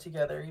Major to get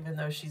together, even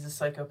though she's a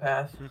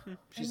psychopath. Mm-hmm.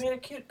 They made a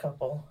cute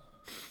couple.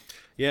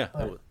 Yeah,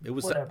 it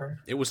was whatever.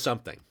 It was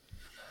something.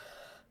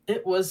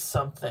 It was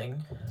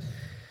something.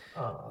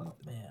 Oh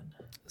man.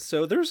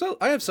 So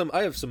I have some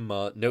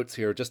notes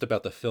here just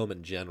about the film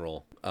in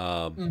general,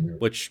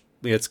 which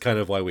it's kind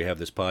of why we have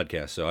this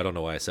podcast. So I don't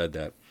know why I said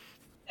that.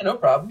 Yeah, no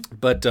problem.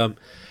 But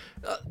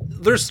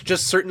there's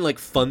just certain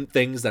fun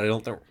things that I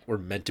don't think were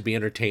meant to be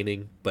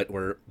entertaining, but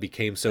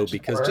became so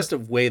because just the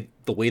way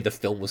the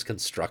film was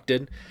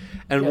constructed.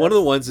 And one of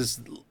the ones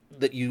is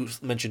that you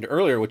mentioned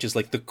earlier, which is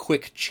the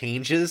quick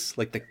changes,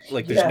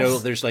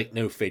 there's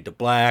no fade to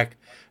black,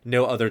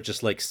 no other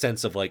just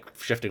sense of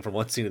shifting from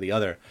one scene to the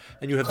other,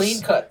 and you have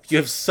clean cuts. You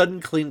have sudden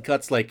clean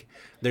cuts,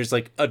 there's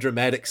a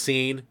dramatic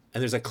scene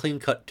and there's a clean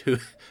cut to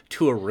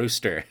a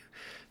rooster,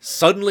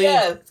 suddenly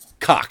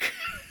cock,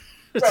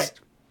 right,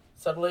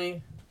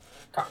 suddenly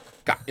cock.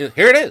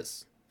 Here it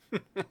is. Yeah,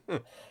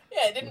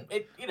 it didn't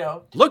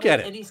look at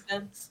it. Any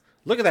sense?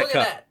 Look at that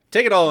cut.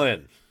 Take it all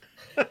in.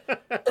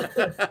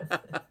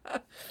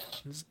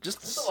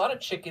 There's a lot of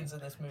chickens in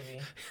this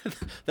movie.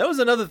 That was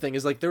another thing.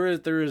 Is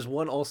there is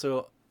one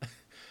also,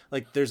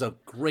 there's a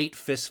great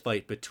fist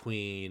fight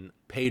between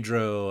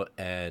Pedro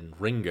and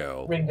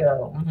Ringo.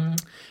 Mm-hmm.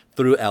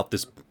 Throughout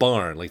this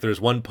barn,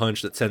 there's one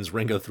punch that sends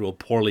Ringo through a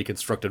poorly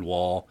constructed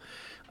wall.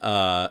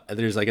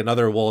 There's like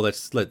another wall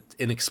that's like,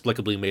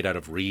 inexplicably made out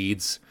of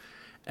reeds.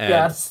 And,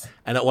 Yes.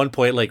 And at one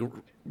point, like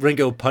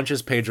Ringo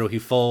punches Pedro, he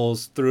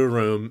falls through a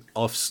room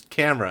off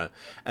camera,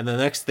 and the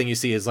next thing you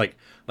see is like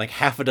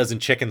half a dozen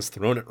chickens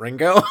thrown at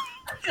Ringo.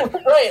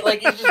 Right, like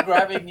he's just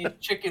grabbing these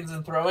chickens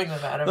and throwing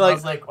them at him. I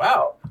was like,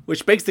 wow.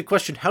 Which begs the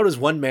question: how does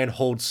one man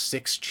hold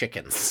 6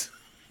 chickens?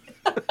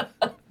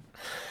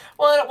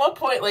 Well, at one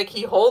point, like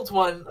he holds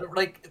one,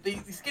 like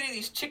he's getting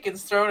these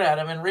chickens thrown at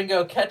him, and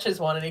Ringo catches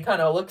one, and he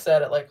kind of looks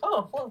at it like,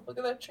 "Oh, well, look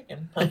at that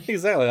chicken."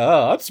 Exactly.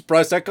 Oh, I'm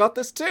surprised I caught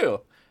this too.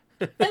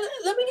 And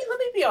let me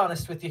be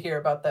honest with you here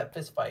about that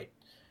fist fight.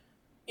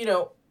 You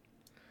know,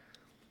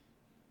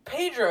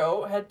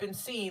 Pedro had been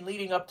seen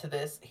leading up to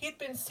this. He'd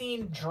been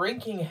seen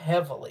drinking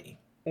heavily.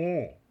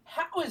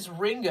 How is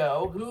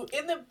Ringo, who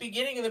in the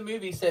beginning of the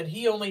movie said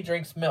he only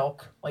drinks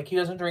milk, like he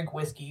doesn't drink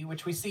whiskey,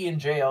 which we see in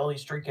jail,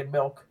 he's drinking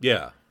milk.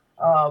 Yeah.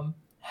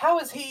 How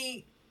is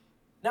he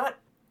not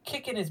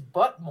kicking his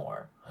butt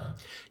more?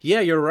 Yeah,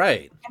 you're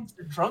right. Against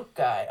the drunk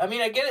guy. I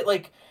mean, I get it.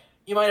 Like,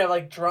 you might have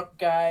like drunk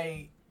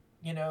guy.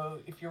 You know,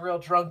 if you're real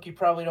drunk, you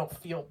probably don't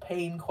feel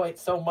pain quite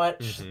so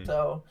much.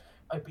 So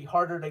it might be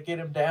harder to get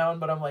him down.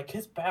 But I'm like,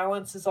 his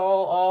balance is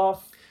all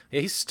off. Yeah,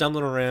 he's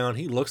stumbling around.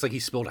 He looks like he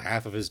spilled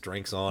half of his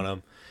drinks on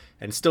him.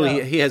 And still,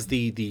 he has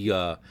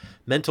the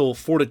mental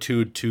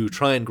fortitude to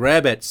try and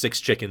grab at 6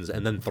 chickens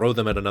and then throw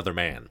them at another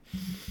man.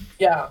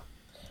 Yeah.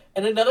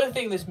 And another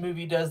thing this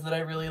movie does that I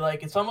really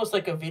like, it's almost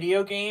like a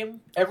video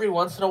game. Every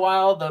once in a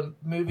while, the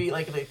movie,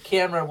 like the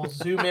camera will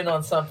zoom in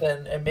on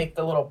something and make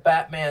the little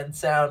Batman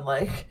sound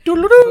like,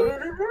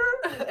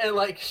 and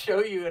like show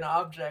you an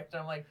object.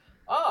 And I'm like,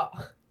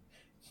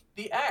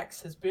 the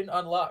axe has been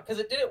unlocked. Because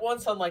it did it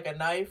once on like a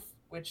knife,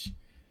 which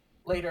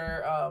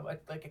later,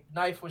 like a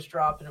knife was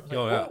dropped and it was like,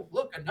 oh,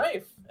 look, a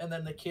knife. And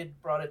then the kid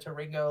brought it to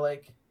Ringo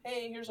like,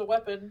 hey, here's a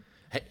weapon.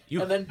 Hey,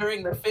 and then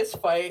during the fist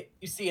fight,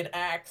 you see an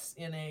axe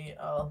in a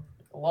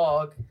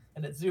log,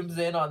 and it zooms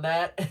in on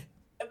that.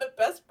 And the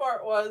best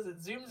part was it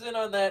zooms in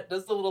on that,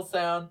 does the little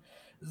sound,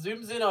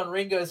 zooms in on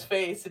Ringo's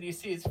face, and you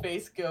see his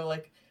face go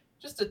like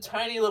just a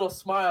tiny little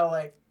smile,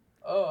 like,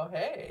 "Oh,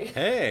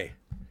 hey,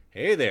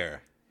 hey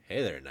there,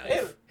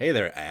 knife, hey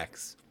there,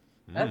 axe."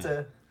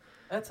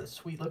 That's a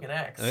sweet looking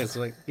axe. And it's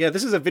like, yeah,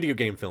 this is a video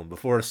game film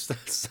before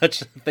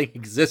such a thing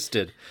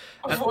existed.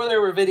 Before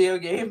there were video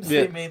games,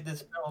 they made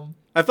this film.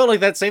 I felt like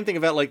that same thing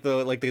about like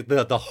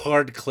the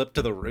hard clip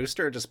to the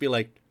rooster. Just be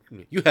like,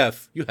 you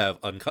have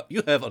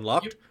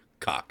unlocked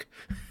cock.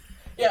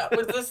 Yeah,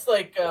 was this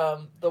like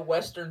the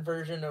Western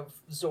version of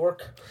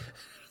Zork?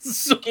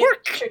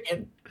 Zork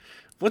chicken.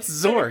 What's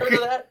Zork?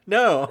 Remember that?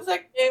 No. It's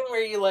that game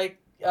where you like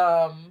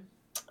oh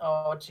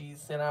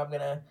jeez, and I'm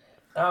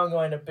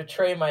going to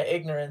betray my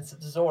ignorance of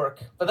Zork.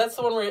 But that's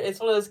the one where it's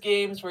one of those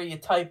games where you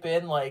type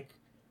in like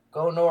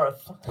go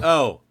north.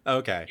 Oh,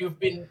 okay. You've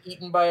been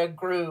eaten by a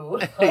grue.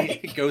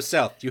 Like, go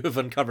south. You have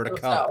uncovered a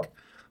cock. South.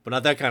 But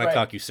not that kind of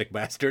cock, you sick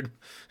bastard.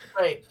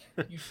 Right.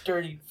 You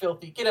dirty,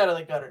 filthy. Get out of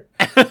the gutter.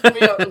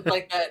 It was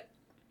like that.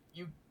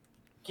 You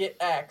get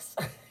axe.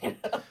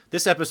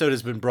 This episode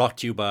has been brought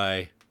to you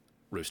by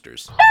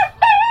roosters.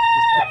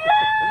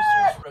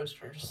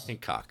 Roosters.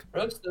 And cock.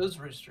 Roast those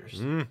roosters.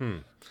 Mm-hmm.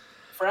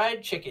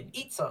 Fried chicken.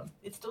 Eat some.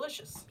 It's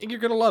delicious. I think you're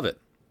going to love it.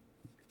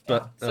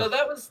 But so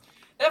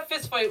that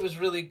fist fight was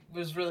really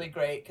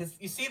great because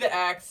you see the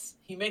axe.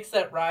 He makes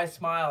that wry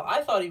smile.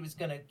 I thought he was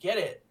gonna get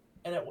it,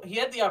 and he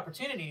had the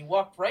opportunity. He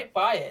walked right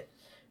by it.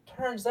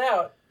 Turns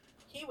out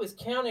he was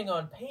counting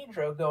on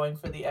Pedro going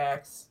for the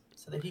axe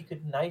so that he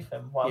could knife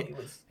him while he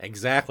was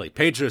exactly.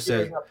 Pedro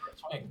says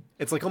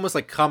it's like almost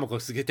like comical.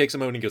 He takes a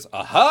moment and he goes,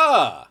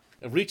 "Aha!"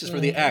 and reaches for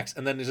the axe,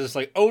 and then it's just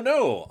like, "Oh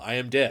no, I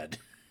am dead."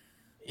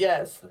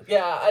 Yes.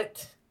 Yeah.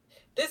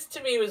 This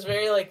to me was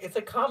very like it's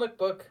a comic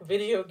book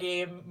video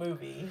game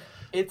movie.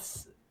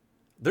 It's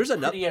pretty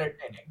entertaining.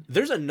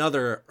 There's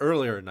another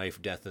earlier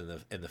knife death in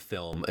the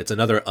film. It's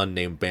another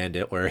unnamed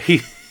bandit where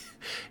he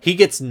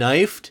gets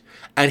knifed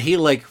and he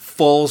like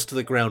falls to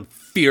the ground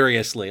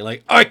furiously,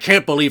 like I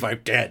can't believe I'm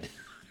dead.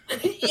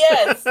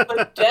 Yes,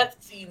 the death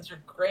scenes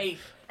are great.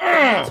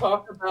 Can we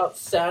talk about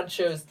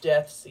Sancho's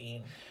death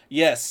scene?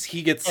 Yes,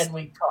 he gets. Can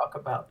we talk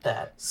about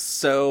that?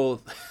 So.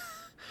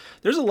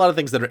 There's a lot of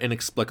things that are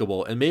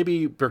inexplicable, and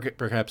maybe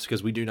perhaps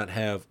because we do not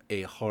have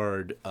a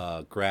hard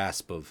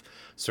grasp of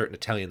certain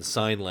Italian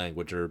sign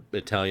language or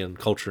Italian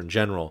culture in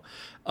general.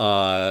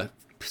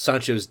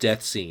 Sancho's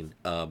death scene,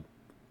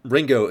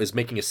 Ringo is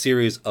making a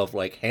series of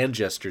like hand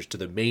gestures to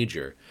the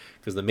major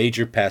because the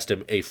major passed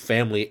him a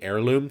family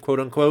heirloom, quote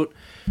unquote,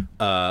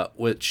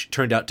 which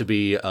turned out to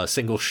be a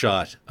single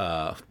shot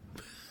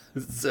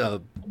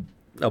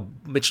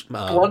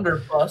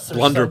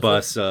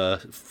blunderbuss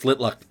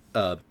flintlock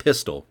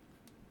pistol.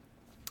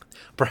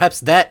 Perhaps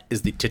that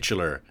is the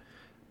titular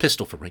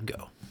pistol for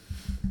Ringo.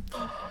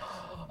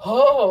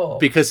 Oh,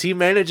 because he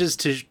manages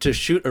to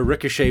shoot a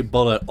ricochet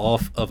bullet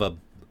off of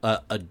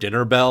a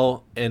dinner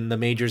bell in the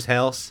major's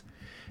house,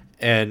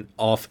 and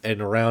off and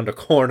around a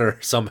corner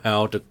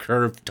somehow to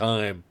curve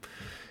time,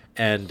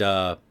 and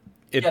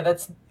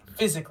that's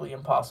physically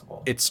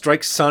impossible. It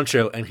strikes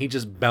Sancho, and he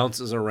just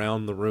bounces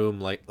around the room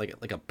like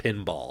a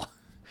pinball.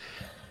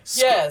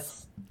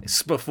 Yes.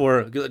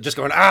 Before just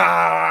going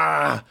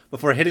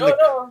before hitting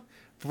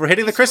before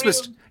hitting the Christmas.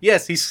 Screamed.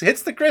 Yes, he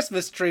hits the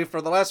Christmas tree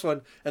for the last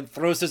one and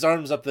throws his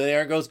arms up in the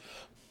air and goes,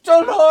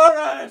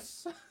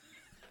 Dolores!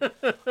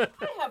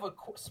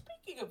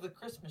 Speaking of the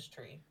Christmas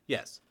tree.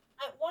 Yes.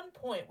 At one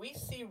point, we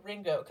see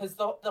Ringo, because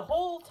the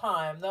whole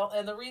time,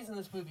 and the reason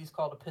this movie is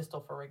called A Pistol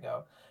for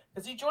Ringo,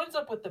 because he joins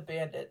up with the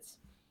bandits,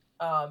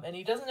 and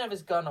he doesn't have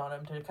his gun on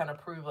him to kind of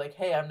prove, like,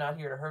 hey, I'm not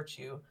here to hurt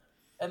you.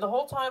 And the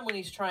whole time when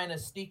he's trying to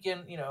sneak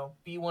in,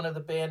 be one of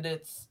the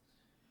bandits,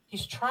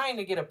 he's trying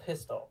to get a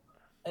pistol,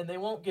 and they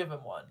won't give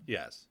him one.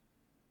 Yes.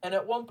 And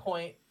at one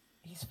point,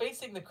 he's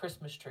facing the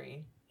Christmas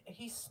tree, and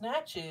he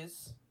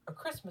snatches a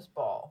Christmas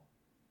ball.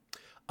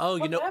 Oh,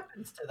 what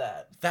happens to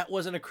that? That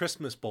wasn't a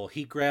Christmas ball.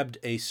 He grabbed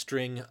a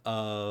string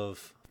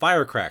of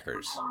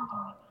firecrackers.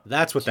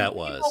 That's what that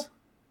was.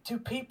 Do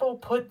people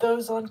put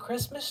those on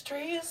Christmas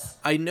trees?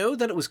 I know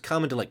that it was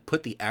common to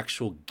put the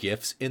actual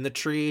gifts in the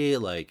tree,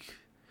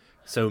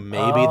 so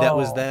maybe that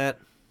was that.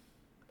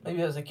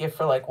 Maybe it was a gift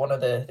for one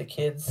of the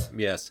kids.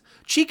 Yes,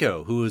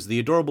 Chico, who was the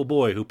adorable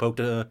boy who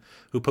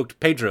poked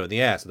Pedro in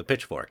the ass with a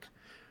pitchfork.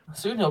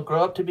 Soon he'll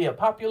grow up to be a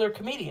popular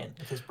comedian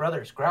with his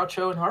brothers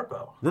Groucho and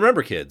Harpo.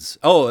 Remember, kids?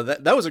 Oh,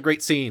 that was a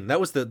great scene. That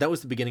was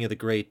the beginning of the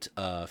great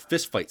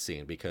fist fight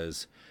scene,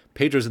 because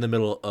Pedro's in the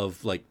middle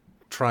of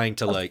trying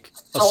to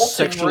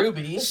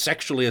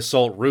sexually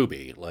assault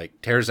Ruby,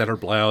 tears at her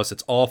blouse.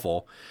 It's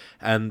awful.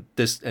 And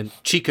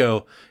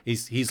Chico,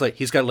 he's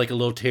got a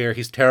little tear.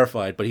 He's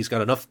terrified, but he's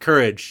got enough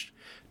courage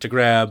to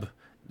grab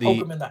poke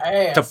him in the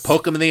ass. To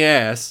poke him in the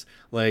ass.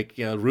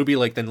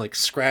 Ruby then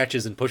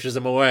scratches and pushes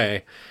him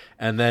away.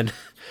 And then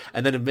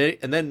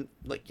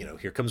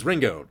here comes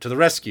Ringo to the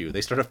rescue.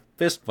 They start a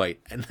fist fight,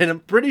 and then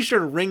I'm pretty sure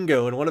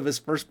Ringo, in one of his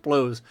first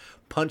blows,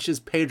 punches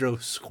Pedro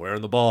square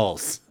in the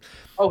balls.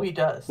 Oh, he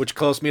does. Which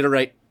caused me to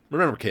write,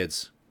 remember,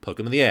 kids, poke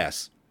him in the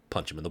ass,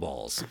 punch him in the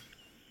balls.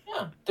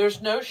 Yeah,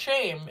 there's no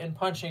shame in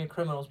punching a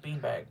criminal's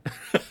beanbag.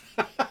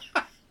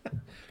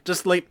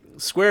 Just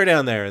square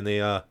down there in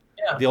the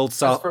old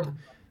South.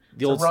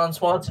 The old Ron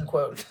Swanson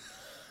quote.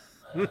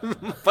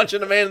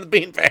 Punching a man in the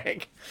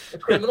beanbag. The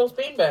criminal's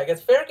beanbag. It's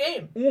fair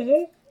game.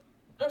 Mm-hmm.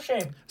 No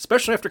shame.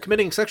 Especially after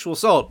committing sexual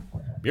assault.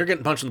 You're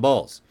getting punched in the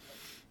balls.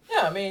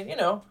 Yeah, I mean,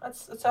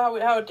 that's how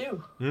it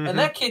do. Mm-hmm. And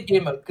that kid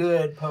gave him a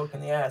good poke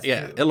in the ass.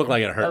 Yeah, too. It looked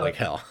like it hurt like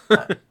hell.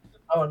 I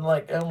would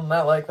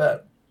not like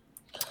that.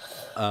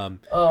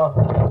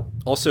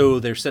 Also,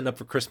 they're setting up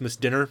for Christmas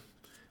dinner.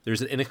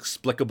 There's an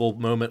inexplicable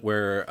moment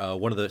where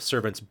one of the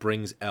servants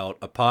brings out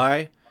a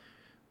pie.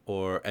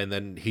 And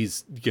then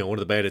he's, one of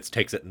the bandits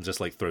takes it and just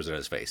throws it at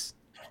his face.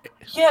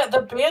 Yeah,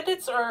 the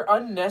bandits are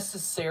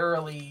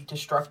unnecessarily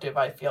destructive,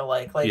 I feel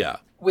like.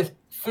 With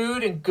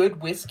food and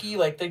good whiskey,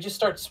 they just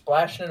start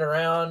splashing it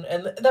around.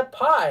 And that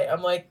pie,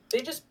 I'm like, they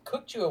just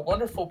cooked you a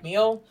wonderful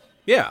meal.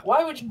 Yeah.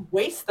 Why would you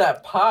waste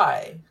that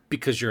pie?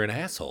 Because you're an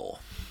asshole.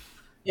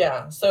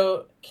 Yeah,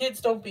 so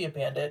kids, don't be a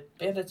bandit.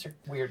 Bandits are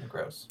weird and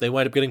gross. They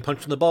wind up getting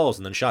punched in the balls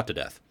and then shot to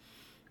death.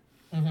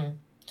 Mm-hmm.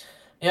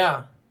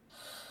 Yeah.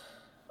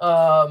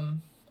 I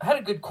had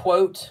a good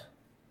quote.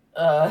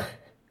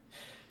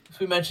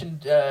 We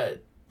mentioned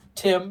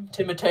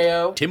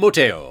Timoteo.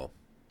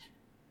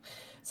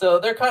 So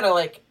they're kind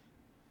of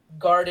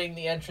guarding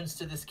the entrance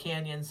to this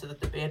canyon so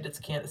that the bandits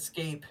can't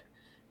escape.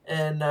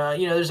 And,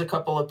 there's a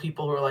couple of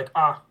people who are like,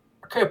 I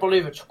can't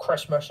believe it's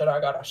Christmas and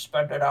I gotta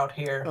spend it out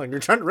here. Oh, you're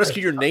trying to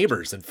rescue your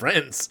neighbors and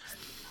friends.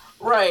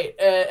 Right.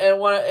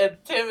 And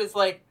Tim is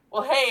like,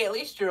 well, hey, at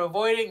least you're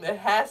avoiding the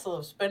hassle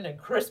of spending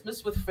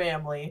Christmas with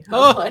family.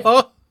 I'm like,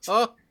 oh,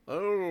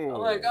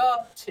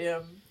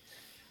 Tim.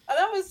 And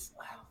that was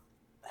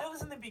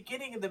in the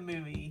beginning of the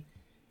movie.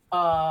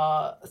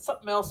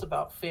 Something else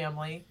about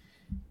family.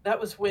 That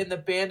was when the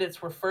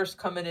bandits were first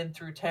coming in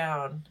through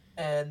town,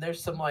 and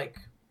there's some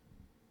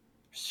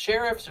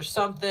sheriffs or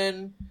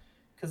something,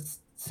 because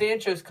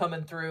Sancho's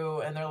coming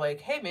through, and they're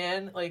like, "Hey,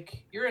 man,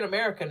 you're in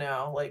America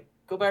now.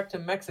 Go back to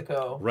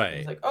Mexico." Right. And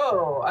he's like,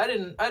 "Oh, I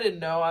didn't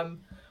know.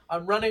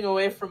 I'm running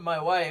away from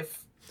my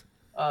wife,"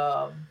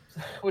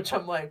 which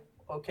I'm like,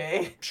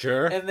 okay,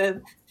 sure. And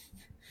then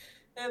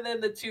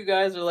the two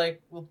guys are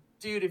like, well,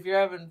 dude, if you're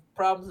having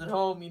problems at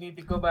home, you need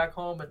to go back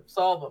home and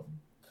solve them.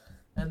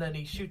 And then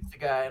he shoots the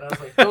guy, and I was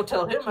like, don't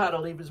tell him how to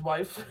leave his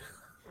wife.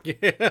 Yeah.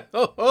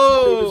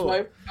 Leave his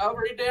wife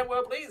however he damn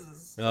well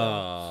pleases.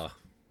 So.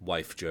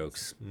 Wife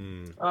jokes.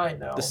 I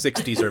know. The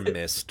 60s are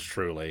missed,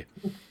 truly.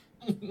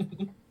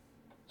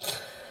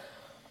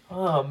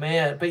 Oh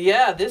man, but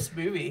yeah, this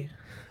movie,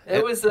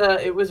 it was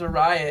a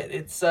riot.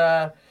 It's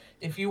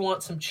if you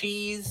want some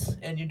cheese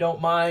and you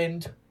don't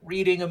mind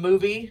reading a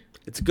movie,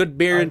 it's a good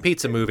beer and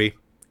pizza movie,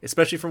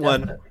 especially for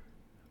one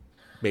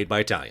made by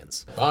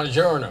Italians.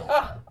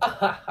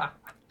 Buongiorno.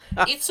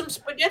 Eat some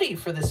spaghetti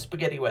for this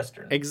spaghetti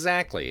western.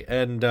 Exactly,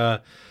 and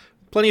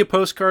plenty of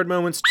postcard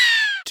moments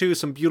too.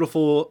 Some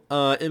beautiful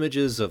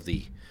images of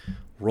the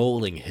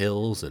rolling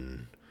hills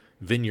and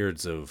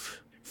vineyards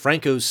of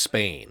Franco's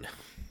Spain.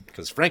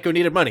 because Franco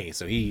needed money,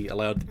 so he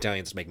allowed the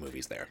Italians to make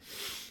movies there.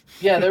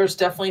 Yeah, there was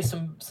definitely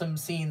some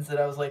scenes that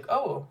I was like,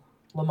 oh,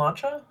 La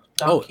Mancha?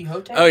 Don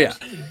Quixote? Oh yeah.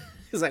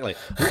 Exactly.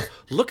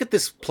 Look at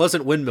this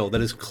pleasant windmill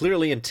that is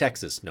clearly in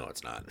Texas. No,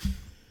 it's not.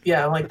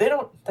 Yeah, I'm like,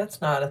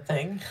 that's not a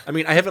thing. I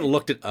mean, I haven't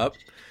looked it up,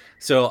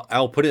 so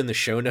I'll put it in the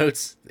show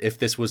notes if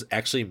this was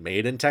actually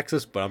made in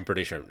Texas, but I'm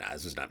pretty sure,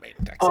 this was not made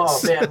in Texas.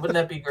 Oh, man, wouldn't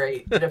that be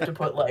great? We'd have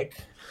to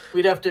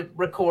we'd have to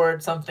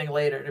record something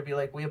later to be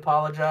like, we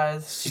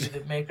apologize to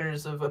the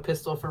makers of A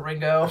Pistol for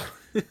Ringo.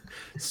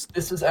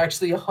 This was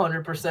actually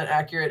 100%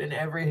 accurate in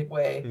every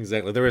way.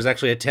 Exactly. There was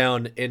actually a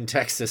town in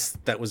Texas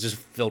that was just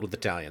filled with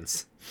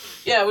Italians.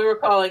 Yeah, we were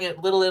calling it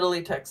Little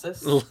Italy,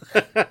 Texas.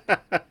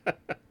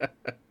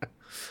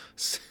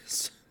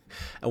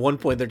 At one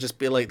point, they're just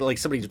be like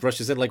somebody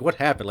rushes in, like, what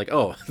happened? Like,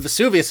 oh,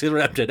 Vesuvius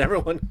erupted.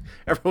 Everyone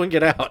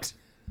get out.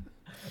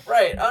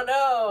 Right. Oh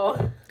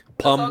no.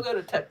 Let's all go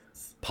to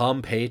Texas.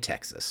 Pompeii,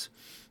 Texas.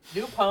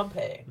 New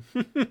Pompeii.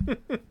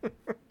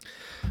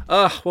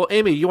 Well,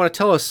 Amy, you want to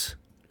tell us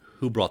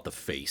who brought the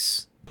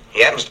face?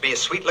 He happens to be a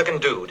sweet-looking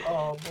dude.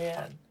 Oh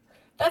man,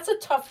 that's a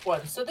tough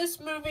one. So this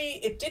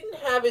movie, it didn't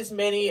have as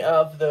many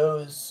of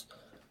those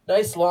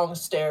nice long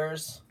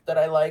stares that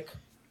I like.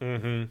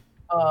 Mm-hmm.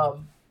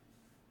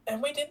 And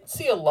we didn't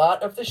see a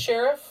lot of the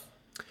sheriff,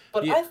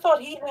 but I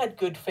thought he had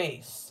good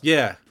face.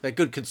 Yeah, that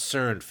good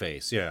concerned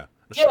face, yeah.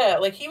 Yeah,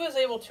 like he was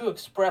able to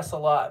express a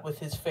lot with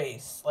his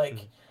face.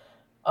 Like,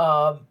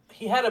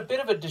 he had a bit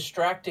of a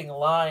distracting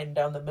line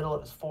down the middle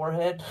of his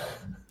forehead,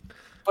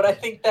 but I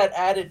think that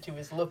added to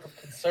his look of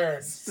concern.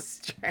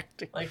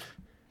 Distracting. Like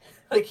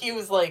he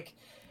was like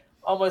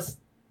almost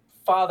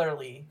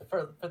fatherly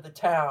for the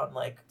town.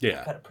 Like,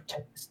 yeah, I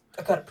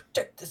gotta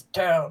protect this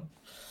town.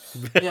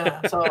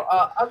 Yeah, so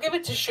I'll give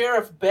it to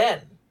Sheriff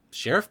Ben.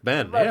 Sheriff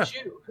Ben, what about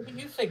you? Who do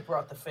you think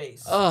brought the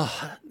face?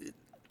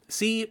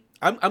 See,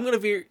 I'm gonna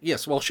veer.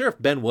 Yes, well, Sheriff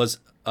Ben was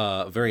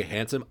very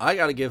handsome. I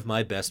gotta give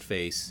my best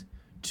face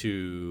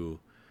to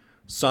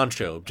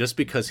Sancho, just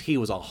because he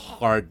was a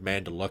hard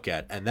man to look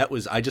at, and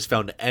I just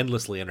found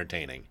endlessly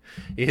entertaining.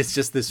 He's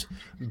just this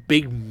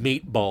big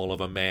meatball of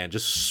a man,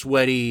 just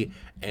sweaty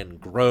and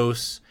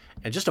gross,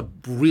 and just a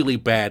really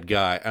bad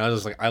guy. And I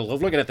was like, I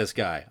love looking at this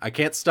guy. I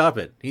can't stop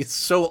it. He's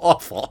so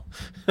awful.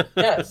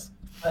 Yes,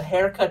 a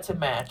haircut to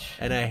match.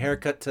 And a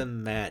haircut to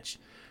match.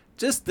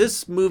 Just,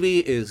 this movie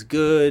is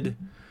good.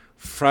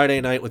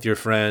 Friday night with your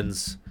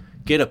friends.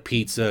 Get a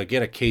pizza,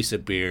 get a case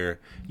of beer.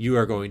 You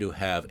are going to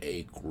have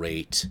a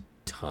great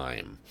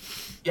time.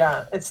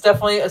 Yeah, it's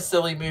definitely a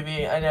silly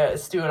movie. I know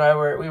Stu and I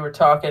were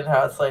talking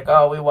how it's like,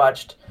 oh, we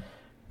watched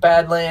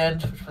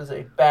Badland, which was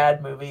a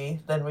bad movie.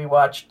 Then we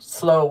watched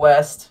Slow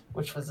West,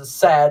 which was a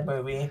sad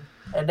movie.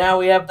 And now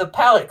we have The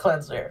Palate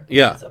Cleanser, which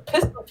is A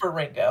Pistol for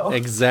Ringo.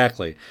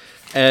 Exactly.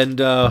 And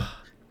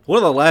one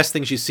of the last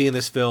things you see in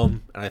this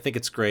film, and I think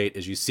it's great,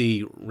 is you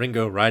see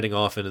Ringo riding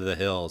off into the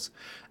hills.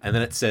 And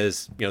then it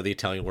says, the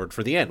Italian word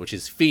for the end, which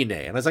is fine.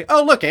 And I was like,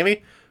 oh, look,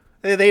 Amy,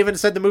 they even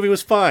said the movie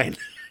was fine.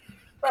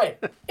 Right.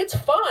 It's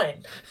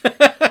fine.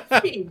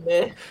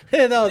 Fine.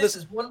 No, this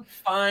is one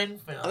fine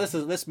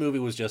film. This movie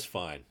was just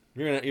fine.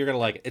 You're gonna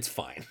like it. It's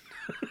fine.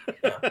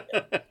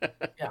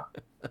 Yeah,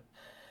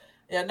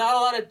 not a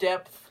lot of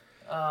depth.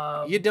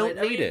 You don't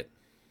need it.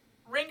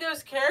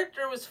 Ringo's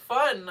character was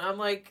fun. I'm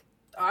like,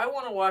 I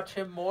want to watch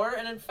him more.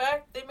 And in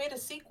fact, they made a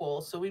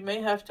sequel, so we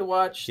may have to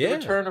watch The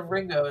Return of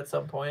Ringo at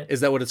some point. Is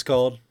that what it's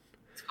called?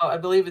 I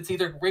believe it's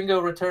either Ringo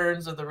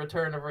Returns or The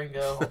Return of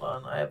Ringo. Hold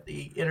on, I have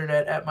the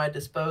internet at my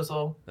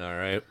disposal. All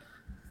right.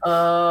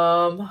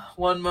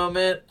 One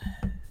moment.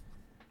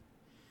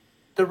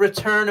 The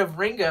Return of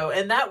Ringo,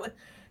 and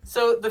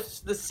so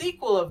the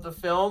sequel of the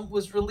film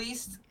was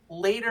released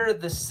later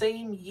the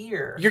same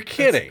year. You're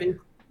kidding.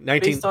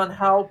 Based on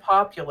how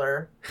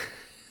popular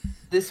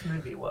this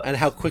movie was and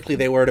how quickly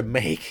they were to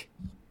make.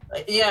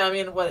 Yeah, I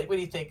mean, what do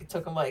you think? It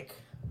took them like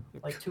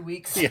 2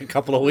 weeks. Yeah, a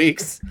couple of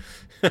weeks.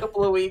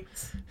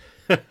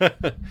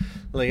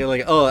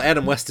 like oh,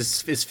 Adam West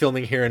is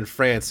filming here in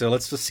France, so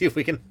let's just see if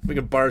we can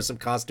borrow some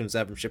costumes,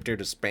 have them shipped here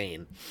to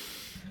Spain.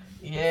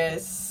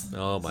 Yes.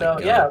 Oh my god.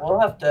 So yeah,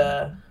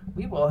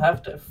 we will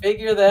have to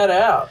figure that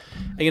out.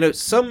 And,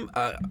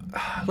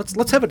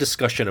 let's have a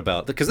discussion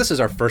about, because this is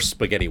our first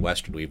spaghetti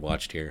western we've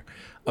watched here,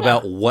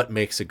 about what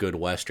makes a good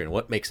western,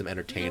 what makes them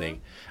entertaining.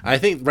 Mm-hmm. I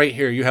think right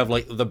here you have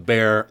like the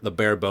bare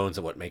bones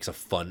of what makes a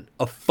fun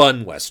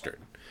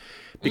western.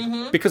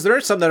 Because there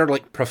are some that are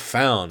like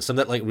profound, some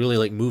that like really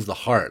like move the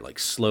heart, like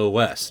Slow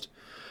West,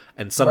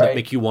 and some that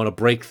make you want to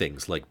break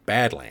things, like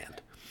Badland.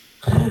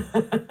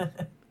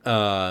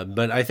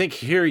 But I think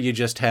here you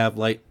just have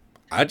like,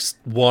 I just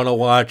want to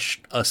watch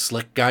a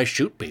slick guy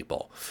shoot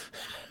people.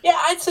 Yeah,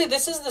 I'd say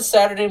this is the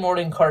Saturday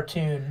morning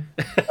cartoon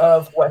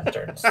of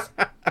westerns.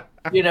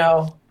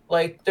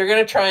 Like they're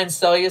gonna try and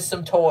sell you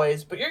some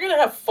toys, but you're gonna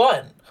have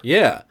fun.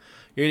 Yeah,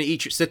 you're gonna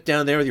sit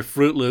down there with your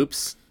Fruit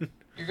Loops.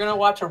 You're going to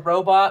watch a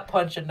robot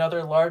punch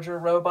another larger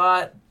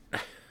robot.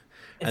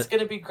 It's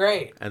going to be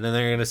great. And then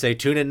they're going to say,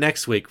 tune in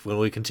next week when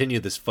we continue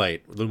this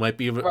fight. There might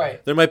be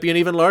an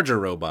even larger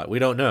robot. We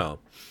don't know.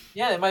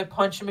 Yeah, they might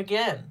punch him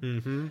again.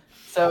 Mm-hmm.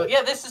 So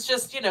yeah, this is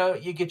just, you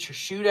get your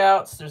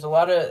shootouts. There's a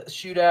lot of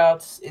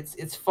shootouts.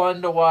 It's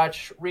fun to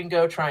watch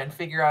Ringo try and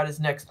figure out his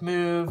next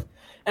move.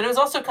 And it was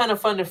also kind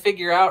of fun to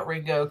figure out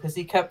Ringo because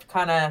he kept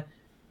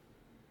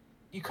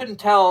you couldn't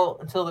tell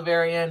until the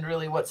very end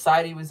really what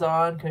side he was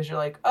on because you're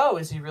like, oh,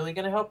 is he really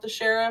going to help the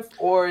sheriff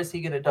or is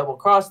he going to double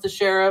cross the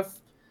sheriff?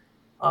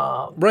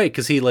 Right,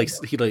 because he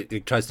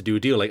tries to do a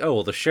deal like, oh,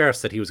 well, the sheriff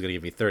said he was going to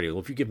give me 30. Well,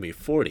 if you give me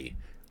 40,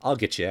 I'll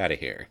get you out of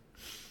here.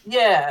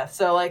 Yeah,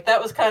 so like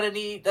that was kind of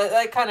neat.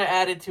 That kind of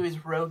added to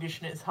his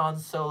roguishness, Han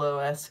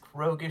Solo-esque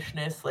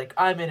roguishness. Like,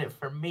 I'm in it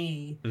for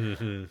me,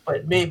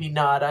 but maybe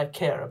not. I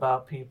care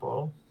about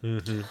people.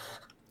 Mm-hmm.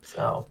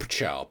 So.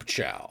 Pachow,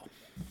 pachow.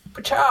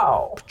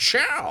 Pachow.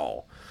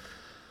 Pachow.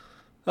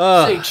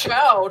 Say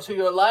chow to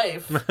your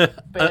life,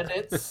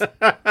 bandits.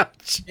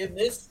 In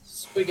this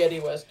spaghetti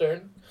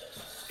western.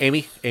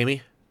 Amy.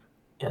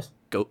 Yes.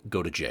 Go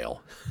to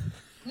jail.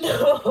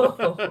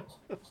 No.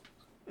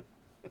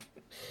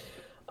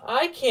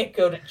 I can't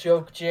go to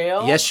joke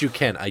jail. Yes, you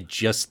can. I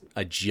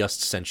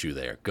just sent you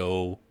there.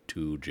 Go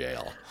to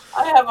jail.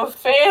 I have a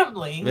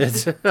family.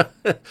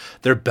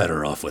 They're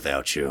better off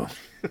without you.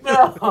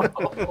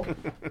 No.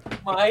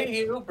 My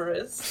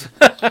hubris.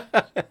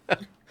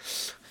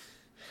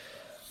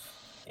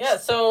 Yeah,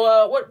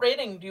 so what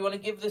rating do you want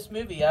to give this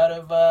movie out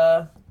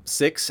of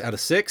 6 out of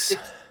 6?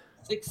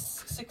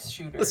 Six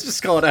shooters. Let's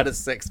just call it out of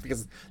 6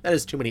 because that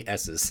is too many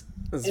S's.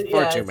 That's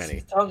far too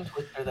many. Tongue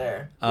twister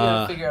there. We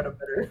gotta figure out a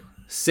better.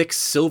 6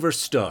 silver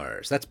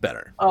stars. That's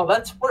better. Oh,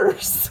 that's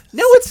worse.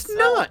 No, it's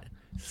not.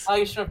 Oh,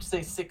 you shouldn't have to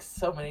say 6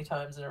 so many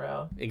times in a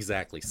row.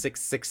 Exactly. 6.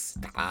 6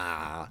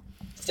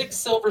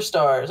 silver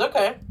stars.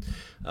 Okay.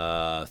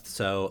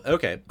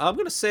 Okay. I'm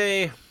going to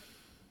say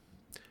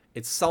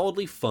it's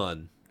solidly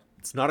fun.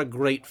 It's not a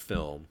great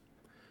film.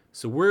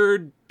 So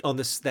where on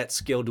that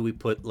scale do we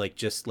put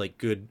just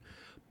good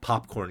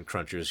popcorn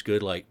crunchers,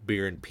 good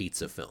beer and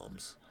pizza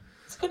films?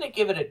 It's going to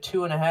give it a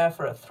 2.5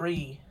 or a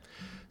 3.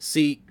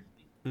 See,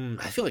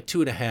 I feel like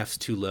 2.5 is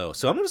too low.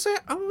 So I'm going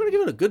to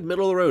give it a good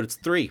middle of the road. It's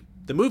 3.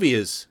 The movie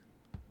is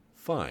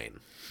fine.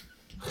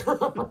 It's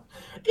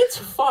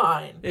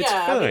fine. It's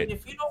fine. I mean,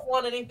 if you don't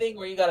want anything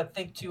where you got to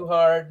think too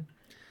hard,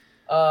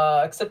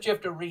 except you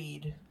have to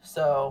read,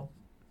 so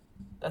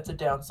that's a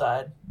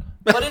downside.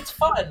 But it's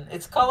fun.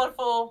 It's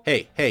colorful.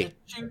 Hey. It's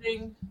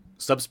shooting.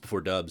 Subs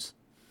before dubs.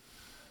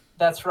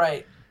 That's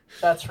right.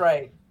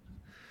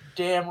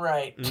 Damn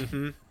right.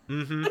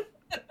 Mm-hmm.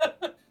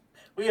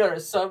 We are a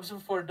subs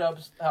before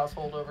dubs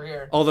household over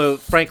here. Although,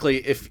 frankly,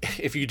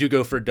 if you do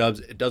go for dubs,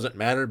 it doesn't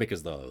matter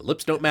because the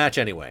lips don't match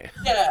anyway.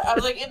 Yeah, I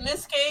was like, in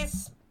this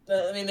case,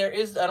 I mean,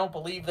 I don't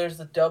believe there's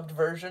a dubbed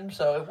version,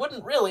 so it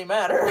wouldn't really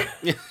matter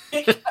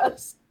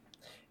because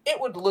it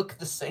would look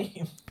the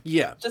same.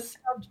 Yeah. It just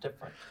sounds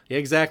different. Yeah,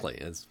 exactly.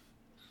 That's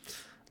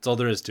all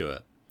there is to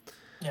it.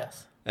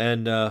 Yes.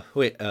 And,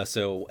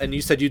 and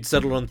you said you'd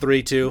settled on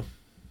 3 too?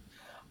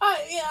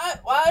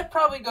 I'd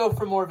probably go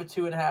for more of a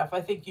 2.5.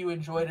 I think you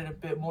enjoyed it a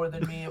bit more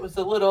than me. It was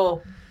a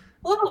little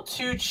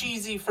too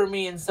cheesy for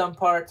me in some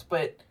parts,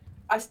 but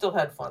I still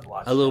had fun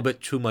watching. A little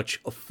bit too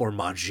much of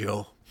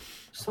formaggio.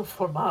 So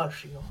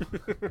formaggio.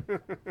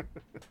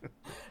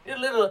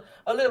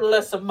 a little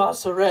less of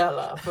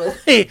mozzarella.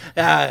 But... Hey,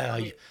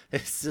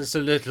 it's just a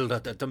little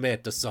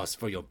tomato sauce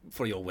for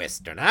your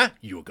western, huh?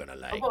 You're gonna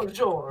like.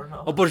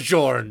 Buongiorno.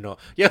 Buongiorno.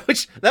 Yeah,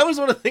 that was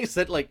one of the things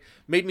that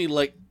made me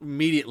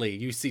immediately.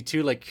 You see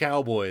 2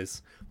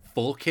 cowboys,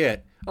 full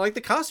kit.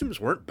 The costumes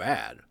weren't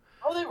bad.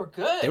 Oh, they were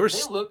good. They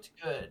looked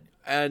good.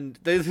 And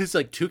these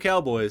 2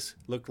 cowboys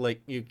looked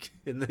like you,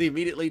 and they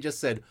immediately just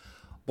said,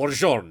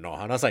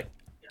 "Buongiorno," and I was like,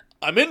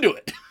 I'm into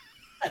it.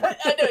 I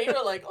know, you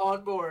were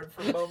on board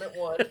from moment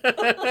one.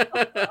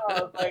 I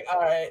was like,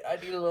 all right, I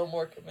need a little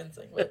more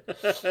convincing, but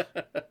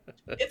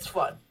it's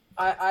fun.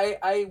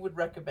 I would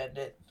recommend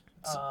it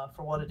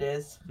for what it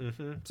is.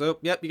 Mm-hmm. So,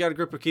 yep, you got a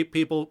group of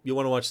people. You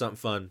want to watch something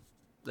fun.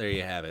 There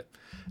you have it.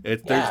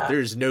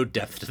 There's no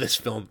depth to this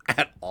film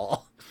at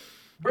all.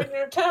 Bring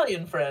your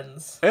Italian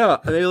friends. Yeah,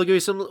 and they'll give you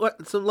some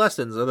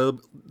lessons. And they'll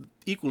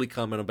equally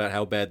comment about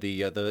how bad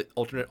the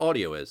alternate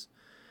audio is.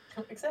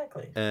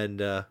 Exactly.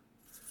 And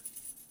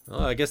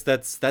I guess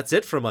that's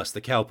it from us,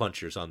 the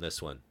Cowpunchers, on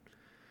this one.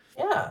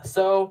 Yeah.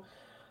 So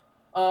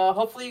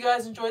hopefully you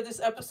guys enjoyed this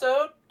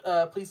episode.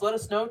 Please let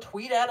us know.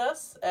 Tweet at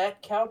us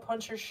at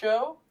Cowpuncher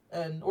Show,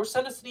 or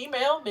send us an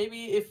email.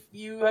 Maybe if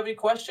you have any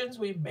questions,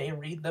 we may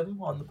read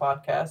them on the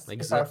podcast. Exactly.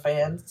 If our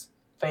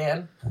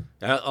fan.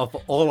 Of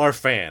all our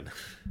fan.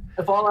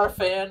 If all our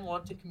fan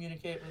want to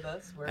communicate with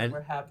us,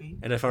 we're happy.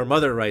 And if our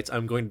mother writes,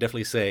 I'm going to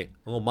definitely say,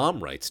 well,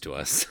 Mom writes to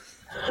us.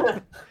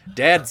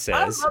 Dad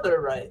says. My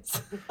mother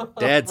writes.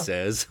 Dad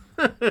says.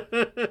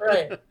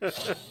 Right.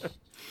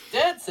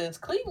 Dad says,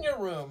 clean your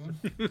room.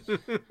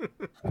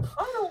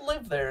 I don't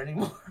live there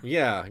anymore.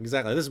 Yeah,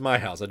 exactly. This is my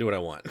house. I do what I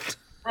want.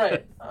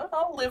 Right.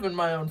 I'll live in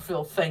my own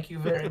filth. Thank you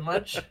very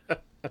much.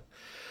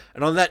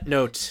 And on that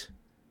note,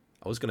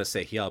 I was going to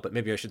say yeah, but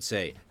maybe I should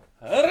say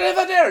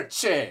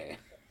arrivederci.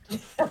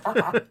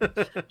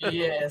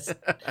 Yes.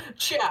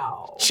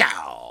 Ciao.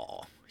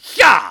 Ciao.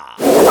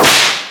 Yeah.